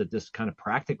Management, is that this kind of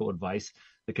practical advice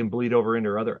that can bleed over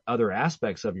into other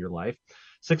aspects of your life.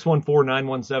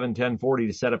 614-917-1040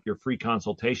 to set up your free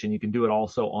consultation. You can do it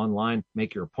also online,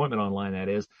 make your appointment online, that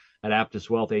is, at APTUS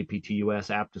Wealth,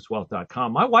 APTUS,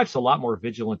 APTUSwealth.com. My wife's a lot more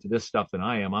vigilant to this stuff than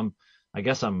I am. I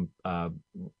guess I'm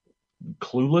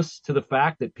clueless to the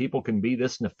fact that people can be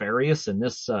this nefarious and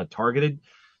this targeted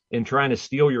in trying to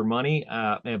steal your money.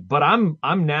 But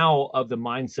I'm now of the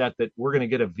mindset that we're going to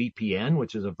get a VPN,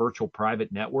 which is a virtual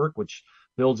private network, which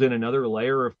builds in another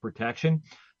layer of protection.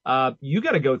 You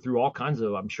got to go through all kinds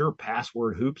of, I'm sure,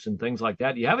 password hoops and things like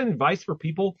that. Do you have any advice for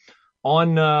people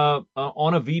on a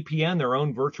VPN, their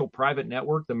own virtual private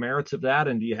network, the merits of that?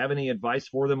 And do you have any advice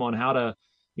for them on how to,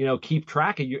 keep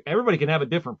track of you? Everybody can have a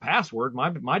different password.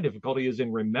 My difficulty is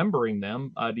in remembering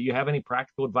them. Do you have any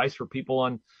practical advice for people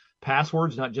on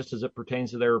passwords, not just as it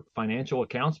pertains to their financial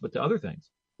accounts, but to other things?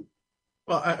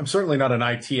 Well, I'm certainly not an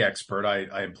IT expert.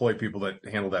 I employ people that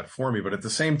handle that for me. But at the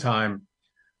same time,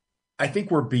 I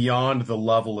think we're beyond the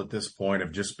level at this point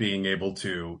of just being able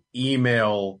to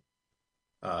email,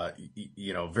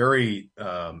 very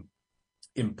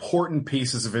important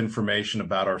pieces of information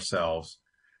about ourselves,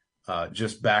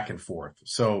 just back and forth.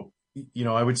 So,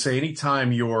 I would say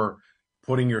anytime you're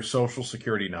putting your social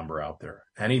security number out there,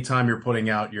 anytime you're putting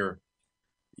out your,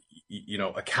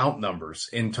 account numbers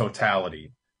in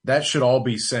totality, that should all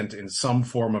be sent in some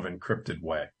form of encrypted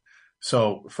way.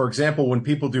 So, for example, when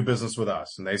people do business with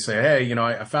us and they say, hey,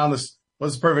 I found this,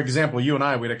 what's a perfect example? You and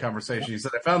I, we had a conversation. He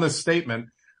said, I found this statement.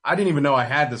 I didn't even know I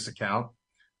had this account.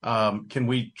 Can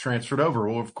we transfer it over?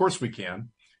 Well, of course we can.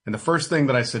 And the first thing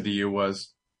that I said to you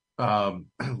was,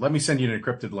 let me send you an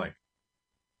encrypted link.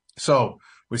 So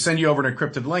We send you over an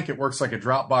encrypted link. It works like a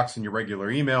Dropbox in your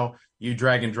regular email. You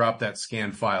drag and drop that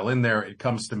scanned file in there. It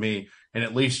comes to me, and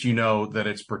at least you know that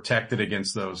it's protected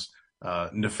against those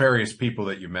nefarious people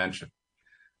that you mentioned.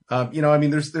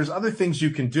 There's other things you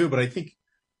can do, but I think,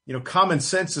 common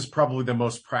sense is probably the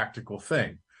most practical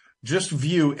thing. Just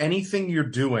view anything you're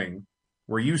doing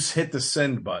where you hit the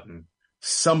send button,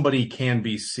 somebody can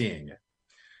be seeing it.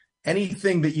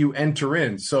 Anything that you enter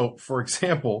in. So, for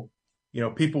example,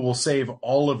 people will save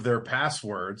all of their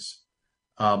passwords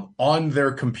on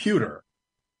their computer.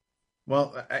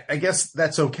 Well, I guess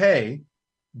that's okay,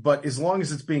 but as long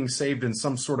as it's being saved in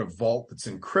some sort of vault that's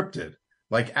encrypted,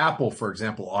 like Apple, for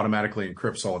example, automatically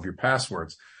encrypts all of your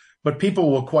passwords. But people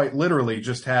will quite literally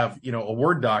just have, a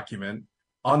Word document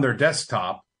on their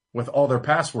desktop with all their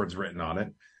passwords written on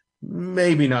it.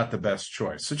 Maybe not the best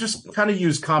choice. So just kind of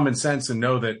use common sense and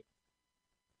know that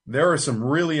there are some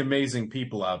really amazing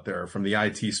people out there from the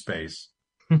IT space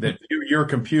that view your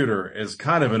computer as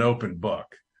kind of an open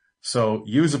book. So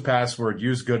use a password,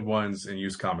 use good ones, and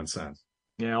use common sense.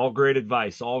 Yeah, all great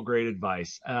advice. All great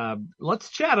advice. Let's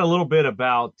chat a little bit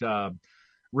about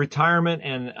retirement.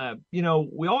 And,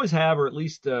 we always have, or at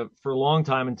least for a long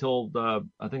time until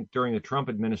I think during the Trump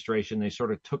administration, they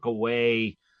sort of took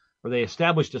away, or they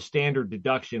established a standard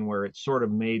deduction where it sort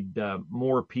of made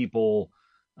more people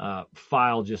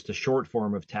file just a short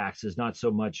form of taxes, not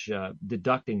so much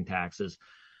deducting taxes.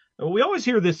 We always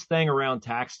hear this thing around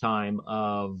tax time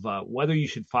of whether you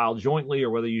should file jointly or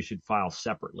whether you should file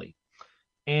separately.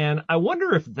 And I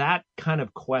wonder if that kind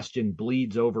of question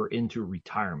bleeds over into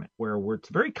retirement, where it's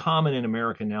very common in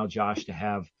America now, Josh, to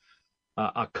have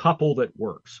a couple that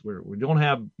works. We don't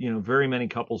have, very many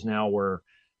couples now where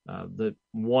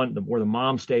where the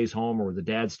mom stays home or the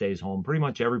dad stays home. Pretty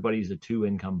much everybody's a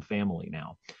 2-income family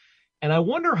now. And I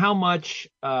wonder how much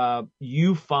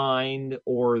you find,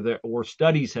 or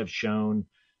studies have shown,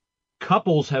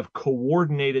 couples have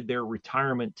coordinated their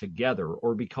retirement together,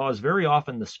 or because very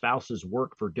often the spouses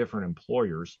work for different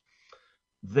employers,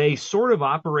 they sort of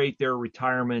operate their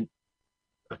retirement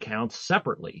accounts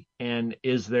separately. And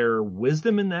is there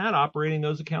wisdom in that, operating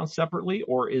those accounts separately,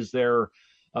 or is there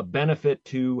a benefit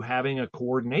to having a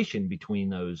coordination between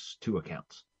those two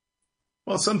accounts?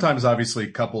 Well, sometimes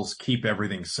obviously couples keep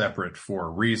everything separate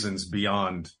for reasons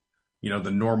beyond,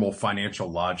 the normal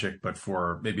financial logic, but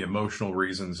for maybe emotional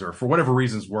reasons or for whatever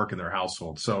reasons work in their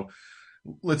household. So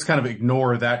let's kind of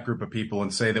ignore that group of people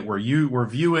and say that we're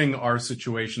viewing our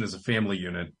situation as a family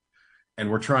unit,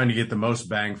 and we're trying to get the most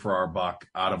bang for our buck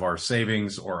out of our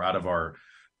savings or out of our,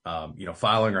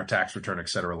 filing our tax return, et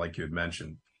cetera, like you had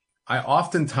mentioned. I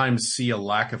oftentimes see a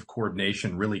lack of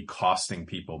coordination really costing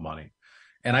people money.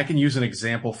 And I can use an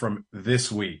example from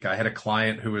this week. I had a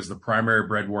client who is the primary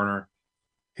breadwinner.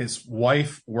 His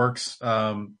wife works,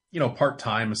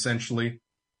 part-time, essentially.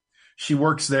 She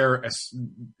works there as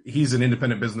he's an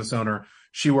independent business owner.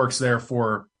 She works there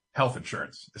for health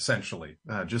insurance, essentially,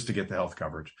 just to get the health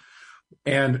coverage.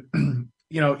 And,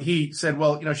 he said,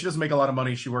 well, she doesn't make a lot of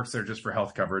money. She works there just for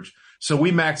health coverage. So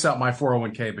we max out my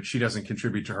 401k, but she doesn't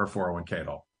contribute to her 401k at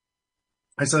all.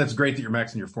 I said, that's great that you're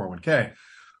maxing your 401k,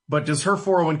 but does her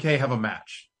 401k have a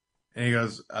match? And he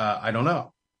goes, I don't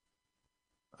know.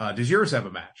 Does yours have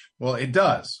a match? Well, it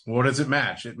does. What does it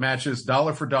match? It matches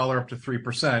dollar for dollar up to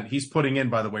 3%. He's putting in,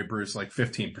 by the way, Bruce, like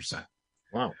 15%.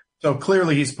 Wow. So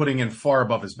clearly he's putting in far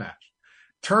above his match.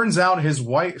 Turns out his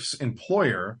wife's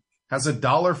employer has a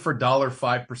dollar for dollar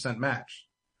 5% match.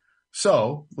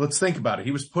 So let's think about it.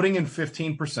 He was putting in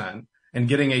 15% and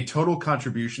getting a total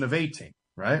contribution of 18,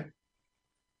 right?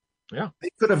 Yeah. They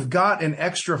could have got an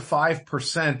extra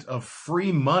 5% of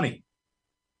free money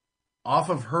off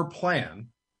of her plan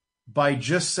by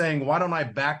just saying, why don't I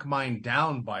back mine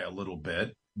down by a little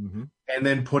bit and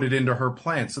then put it into her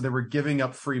plan? So they were giving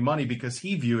up free money because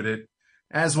he viewed it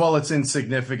as, well, it's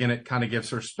insignificant. It kind of gives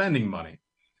her spending money.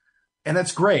 And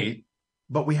that's great,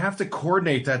 but we have to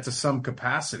coordinate that to some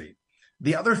capacity.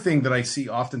 The other thing that I see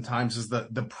oftentimes is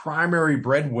the primary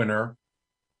breadwinner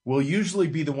will usually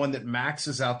be the one that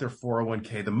maxes out their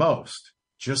 401k the most,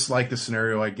 just like the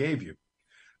scenario I gave you.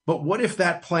 But what if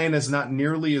that plan is not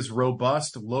nearly as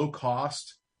robust, low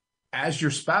cost as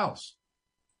your spouse?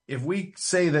 If we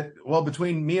say that, well,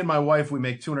 between me and my wife, we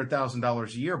make $200,000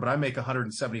 a year, but I make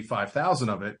 $175,000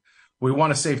 of it. We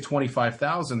want to save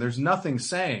 $25,000. There's nothing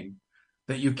saying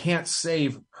that you can't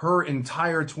save her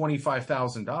entire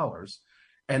 $25,000.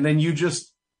 And then you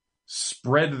just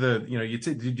spread you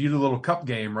do the little cup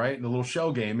game, right? And the little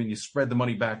shell game, and you spread the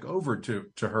money back over to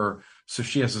her so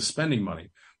she has the spending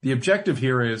money. The objective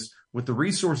here is, with the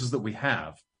resources that we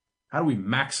have, how do we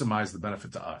maximize the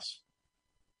benefit to us?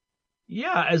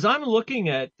 Yeah, as I'm looking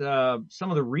at some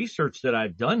of the research that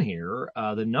I've done here,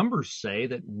 the numbers say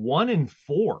that 1 in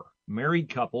 4 married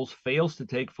couples fails to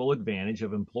take full advantage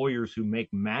of employers who make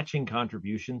matching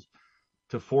contributions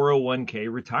to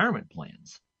 401k retirement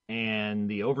plans. And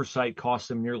the oversight costs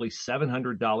them nearly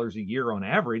 $700 a year on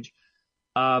average.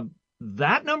 Uh,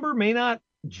 that number may not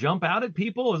jump out at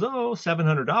people as, oh,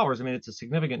 $700. I mean, it's a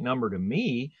significant number to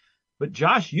me. But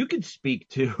Josh, you could speak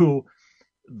to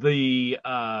the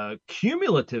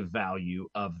cumulative value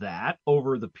of that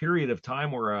over the period of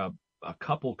time where a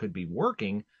couple could be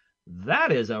working.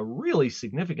 That is a really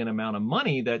significant amount of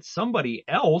money that somebody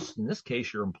else, in this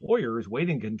case your employer, is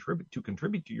waiting to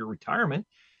contribute to your retirement,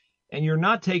 and you're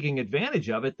not taking advantage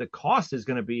of it. The cost is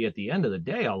going to be, at the end of the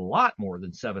day, a lot more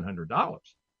than $700.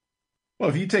 Well,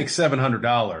 if you take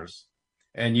 $700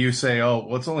 and you say, oh,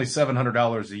 well, it's only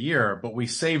 $700 a year, but we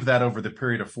save that over the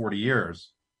period of 40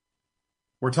 years,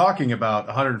 we're talking about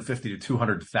 $150,000 to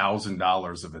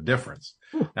 $200,000 of a difference.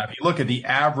 Now, if you look at the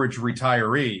average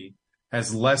retiree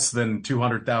has less than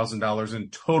 $200,000 in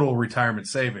total retirement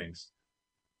savings,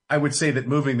 I would say that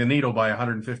moving the needle by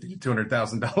 $150,000 to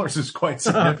 $200,000 is quite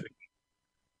significant.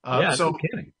 So no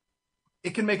kidding.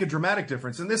 It can make a dramatic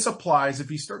difference. And this applies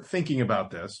if you start thinking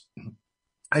about this.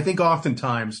 I think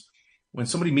oftentimes when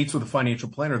somebody meets with a financial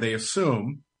planner, they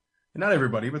assume, and not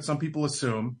everybody, but some people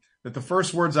assume, that the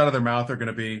first words out of their mouth are going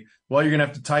to be, well, you're going to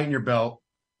have to tighten your belt.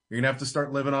 You're going to have to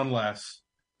start living on less.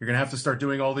 You're going to have to start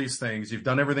doing all these things. You've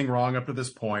done everything wrong up to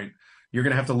this point. You're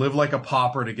going to have to live like a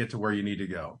pauper to get to where you need to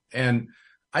go. And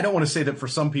I don't want to say that for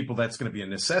some people that's going to be a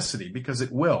necessity, because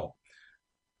it will.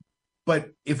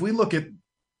 But if we look at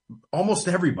almost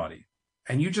everybody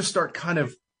and you just start kind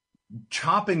of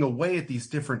chopping away at these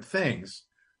different things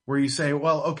where you say,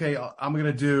 well, okay, I'm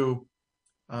going to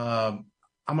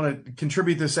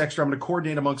contribute this extra. I'm going to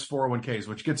coordinate amongst 401ks,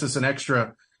 which gets us an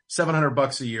extra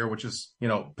 $700 a year, which is,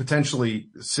 potentially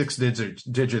 6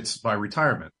 digits by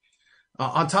retirement.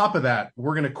 On top of that,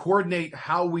 we're going to coordinate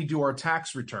how we do our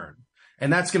tax return.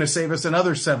 And that's going to save us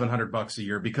another $700 a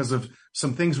year because of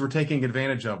some things we're taking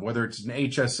advantage of, whether it's an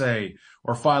HSA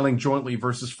or filing jointly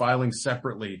versus filing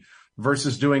separately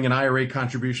versus doing an IRA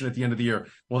contribution at the end of the year.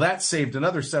 Well, that saved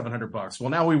another $700.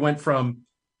 Well, now we went from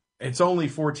it's only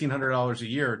 $1,400 a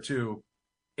year to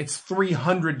it's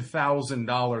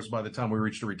 $300,000 by the time we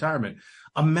reach retirement.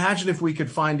 Imagine if we could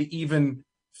find even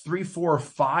 3, 4,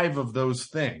 5 of those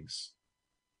things.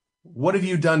 What have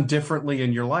you done differently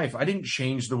in your life? I didn't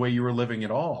change the way you were living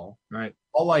at all. Right.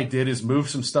 All I did is move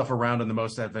some stuff around in the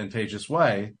most advantageous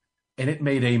way, and it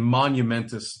made a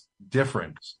monumentous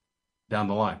difference down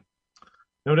the line.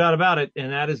 No doubt about it.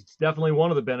 And that is definitely one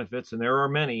of the benefits, and there are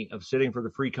many, of sitting for the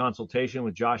free consultation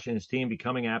with Josh and his team,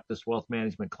 becoming Aptus Wealth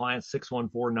Management clients,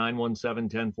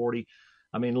 614-917-1040.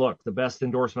 I mean, look, the best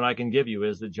endorsement I can give you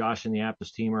is that Josh and the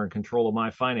Aptus team are in control of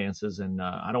my finances, and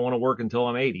I don't want to work until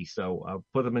I'm 80. So I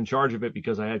put them in charge of it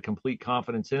because I had complete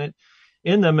confidence in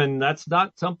them. And that's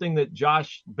not something that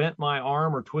Josh bent my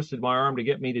arm or twisted my arm to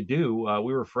get me to do.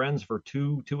 We were friends for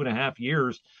 2.5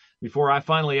 years before I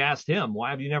finally asked him,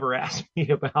 why have you never asked me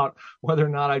about whether or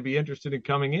not I'd be interested in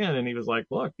coming in? And he was like,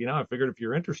 look, I figured if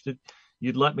you're interested,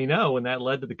 you'd let me know. And that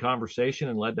led to the conversation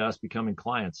and led to us becoming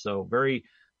clients. So very,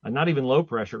 not even low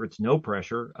pressure, it's no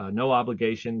pressure, no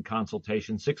obligation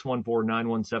consultation,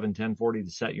 614-917-1040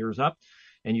 to set yours up.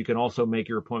 And you can also make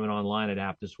your appointment online at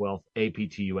Aptus Wealth,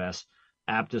 APTUS,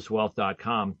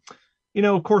 APTUSwealth.com.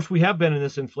 Of course, we have been in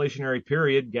this inflationary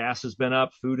period. Gas has been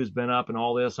up, food has been up, and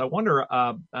all this. I wonder,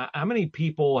 how many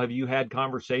people have you had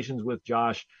conversations with,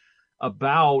 Josh,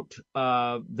 about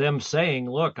them saying,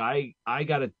 look, I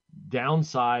got to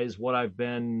downsize what I've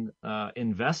been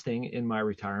investing in my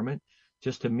retirement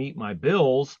just to meet my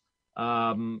bills.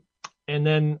 And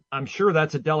then I'm sure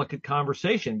that's a delicate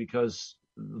conversation because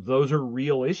those are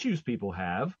real issues people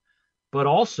have, but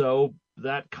also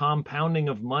that compounding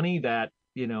of money, that,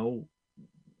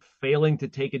 failing to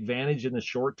take advantage in the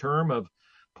short term of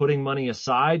putting money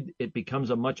aside, it becomes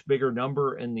a much bigger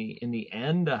number in the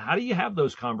end. How do you have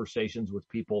those conversations with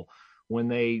people when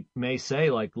they may say,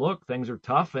 like, look, things are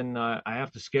tough and I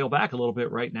have to scale back a little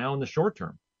bit right now in the short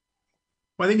term?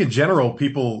 Well, I think in general,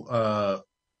 people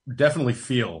definitely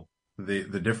feel the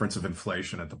difference of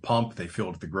inflation at the pump. They feel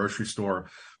it at the grocery store.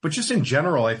 But just in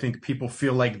general, I think people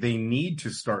feel like they need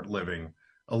to start living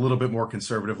a little bit more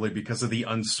conservatively because of the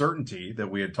uncertainty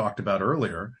that we had talked about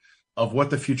earlier of what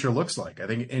the future looks like. I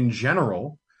think in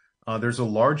general, there's a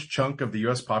large chunk of the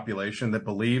U.S. population that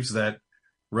believes that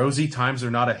rosy times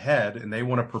are not ahead, and they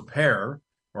want to prepare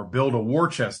or build a war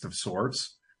chest of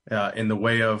sorts in the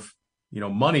way of,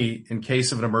 money in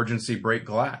case of an emergency, break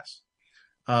glass.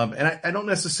 And I don't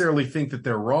necessarily think that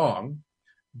they're wrong,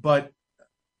 but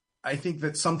I think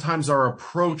that sometimes our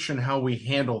approach and how we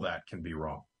handle that can be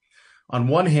wrong. On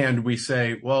one hand, we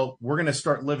say, well, we're going to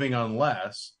start living on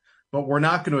less, but we're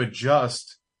not going to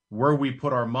adjust where we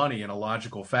put our money in a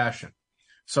logical fashion.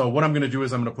 So what I'm going to do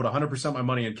is I'm going to put 100% of my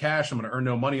money in cash. I'm going to earn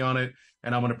no money on it.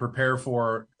 And I'm going to prepare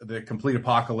for the complete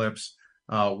apocalypse,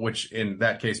 which in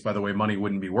that case, by the way, money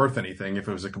wouldn't be worth anything if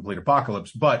it was a complete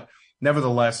apocalypse. But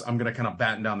nevertheless, I'm going to kind of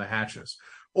batten down the hatches.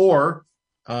 Or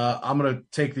I'm going to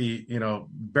take the,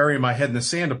 bury my head in the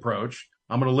sand approach.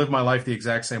 I'm going to live my life the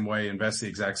exact same way, invest the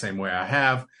exact same way I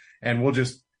have. And we'll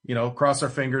just, cross our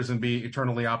fingers and be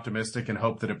eternally optimistic and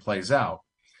hope that it plays out.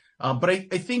 But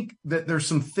I think that there's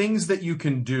some things that you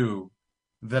can do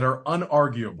that are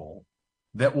unarguable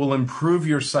that will improve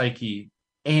your psyche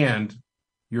and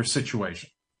your situation.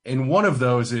 And one of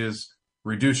those is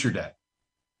reduce your debt.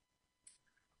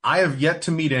 I have yet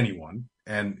to meet anyone,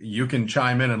 and you can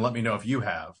chime in and let me know if you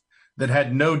have, that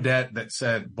had no debt that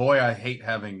said, boy, I hate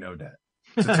having no debt.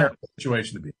 It's a terrible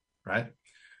situation to be in, right?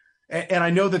 And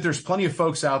I know that there's plenty of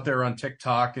folks out there on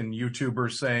TikTok and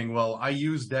YouTubers saying, well, I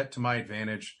use debt to my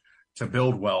advantage to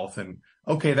build wealth. And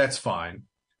okay, that's fine.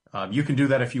 You can do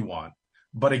that if you want.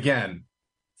 But again,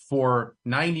 for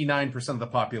 99% of the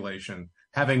population,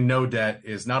 having no debt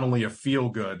is not only a feel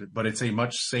good, but it's a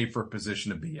much safer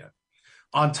position to be in.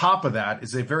 On top of that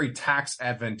is a very tax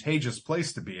advantageous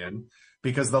place to be in,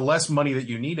 because the less money that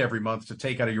you need every month to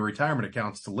take out of your retirement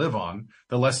accounts to live on,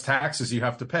 the less taxes you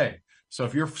have to pay. So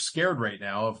if you're scared right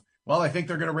now of, well, I think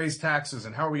they're going to raise taxes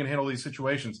and how are we going to handle these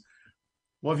situations?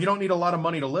 Well, if you don't need a lot of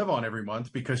money to live on every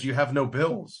month because you have no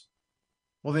bills,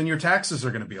 well, then your taxes are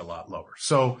going to be a lot lower.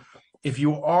 So if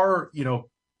you are,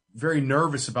 very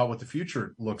nervous about what the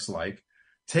future looks like,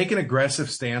 take an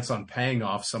aggressive stance on paying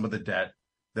off some of the debt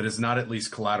that is not at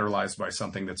least collateralized by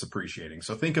something that's appreciating.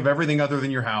 So think of everything other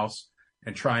than your house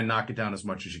and try and knock it down as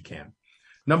much as you can.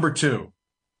 Number 2,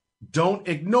 don't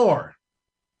ignore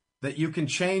that you can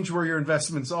change where your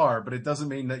investments are, but it doesn't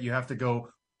mean that you have to go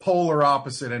polar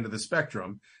opposite end of the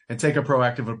spectrum, and take a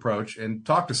proactive approach and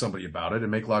talk to somebody about it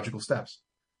and make logical steps.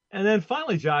 And then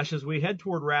finally, Josh, as we head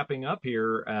toward wrapping up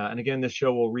here, and again, this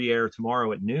show will re-air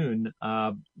tomorrow at noon,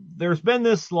 there's been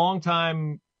this long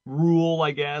time rule,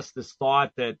 I guess, this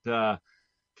thought that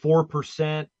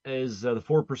 4% is the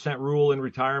 4% rule in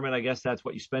retirement. I guess that's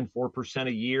what you spend 4%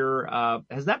 a year.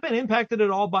 Has that been impacted at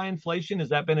all by inflation? Has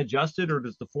that been adjusted, or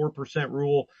does the 4%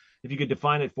 rule, if you could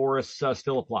define it for us,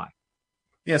 still apply?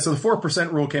 Yeah, so the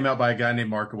 4% rule came out by a guy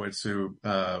named Markowitz, who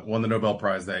won the Nobel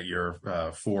Prize that year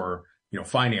for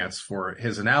finance, for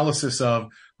his analysis of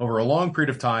over a long period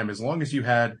of time, as long as you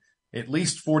had at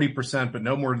least 40%, but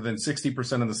no more than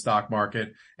 60% in the stock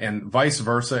market and vice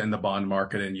versa in the bond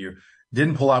market, and you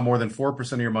didn't pull out more than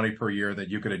 4% of your money per year, that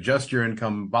you could adjust your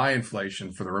income by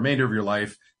inflation for the remainder of your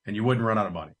life and you wouldn't run out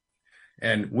of money.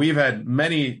 And we've had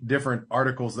many different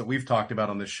articles that we've talked about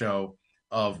on this show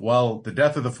of, well, the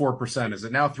death of the 4%, is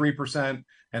it now 3%?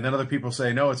 And then other people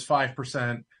say, no, it's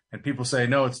 5%. And people say,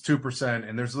 no, it's 2%.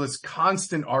 And there's this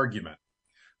constant argument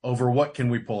over what can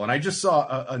we pull. And I just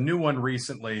saw a new one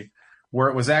recently where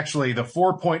it was actually the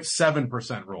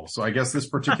 4.7% rule. So I guess this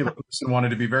particular person wanted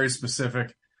to be very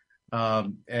specific.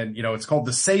 And it's called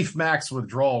the safe max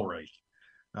withdrawal rate.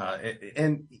 I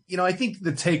think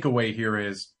the takeaway here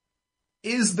is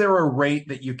there a rate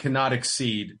that you cannot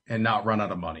exceed and not run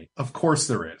out of money? Of course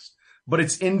there is, but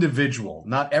it's individual.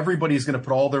 Not everybody's going to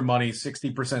put all their money,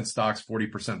 60% stocks,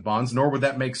 40% bonds, nor would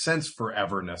that make sense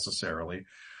forever necessarily.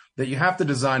 That you have to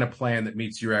design a plan that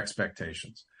meets your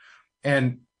expectations.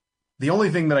 And the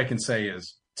only thing that I can say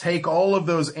is take all of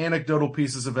those anecdotal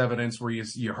pieces of evidence where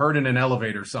you heard in an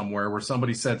elevator somewhere where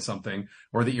somebody said something,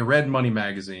 or that you read Money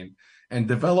Magazine, and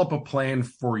develop a plan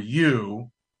for you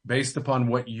based upon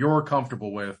what you're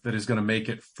comfortable with that is going to make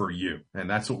it for you. And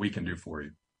that's what we can do for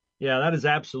you. Yeah, that is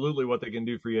absolutely what they can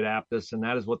do for you at APTUS. And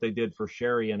that is what they did for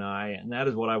Sherry and I. And that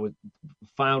is what I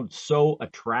found so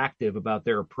attractive about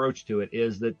their approach to it,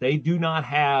 is that they do not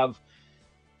have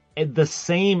the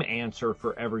same answer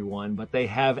for everyone, but they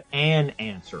have an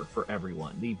answer for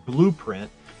everyone, the blueprint.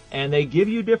 And they give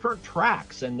you different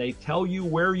tracks, and they tell you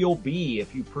where you'll be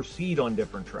if you proceed on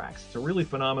different tracks. It's a really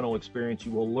phenomenal experience.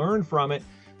 You will learn from it.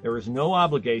 There is no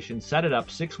obligation. Set it up,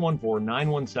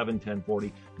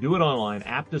 614-917-1040. Do it online,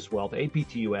 APTUS Wealth,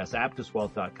 APTUS,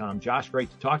 APTUSwealth.com. Josh, great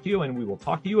to talk to you, and we will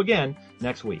talk to you again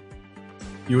next week.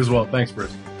 You as well. Thanks,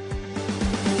 Bruce.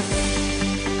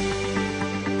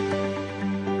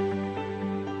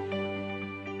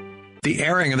 The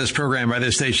airing of this program by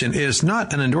this station is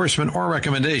not an endorsement or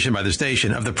recommendation by the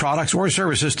station of the products or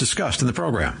services discussed in the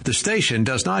program. The station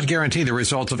does not guarantee the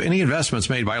results of any investments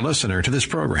made by a listener to this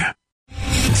program.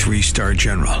 3-star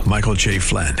General Michael J.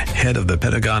 Flynn, head of the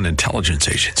Pentagon Intelligence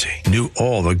Agency, knew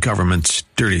all the government's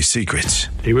dirty secrets.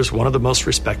 He was one of the most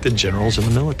respected generals in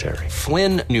the military.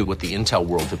 Flynn knew what the intel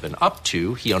world had been up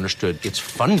to. He understood its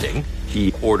funding.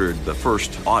 He ordered the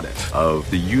first audit of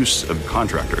the use of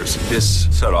contractors. This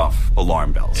set off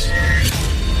alarm bells.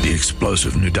 The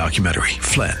explosive new documentary,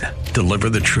 Flynn,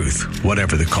 Deliver the Truth,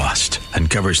 Whatever the Cost,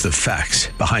 uncovers the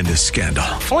facts behind this scandal.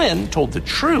 Flynn told the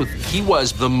truth. He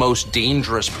was the most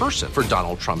dangerous person for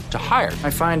Donald Trump to hire. I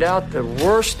find out the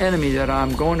worst enemy that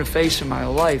I'm going to face in my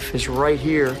life is right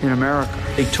here in America.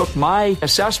 They took my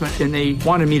assessment and they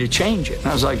wanted me to change it. And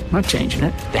I was like, I'm not changing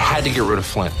it. They had to get rid of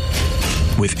Flynn.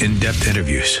 With in-depth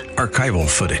interviews, archival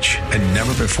footage, and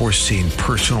never-before-seen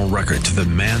personal records of the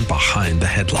man behind the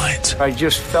headlines. I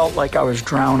just felt like I was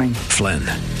drowning. Flynn,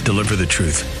 Deliver the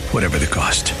Truth, Whatever the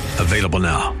Cost. Available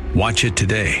now. Watch it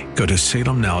today. Go to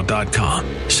salemnow.com.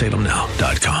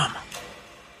 salemnow.com.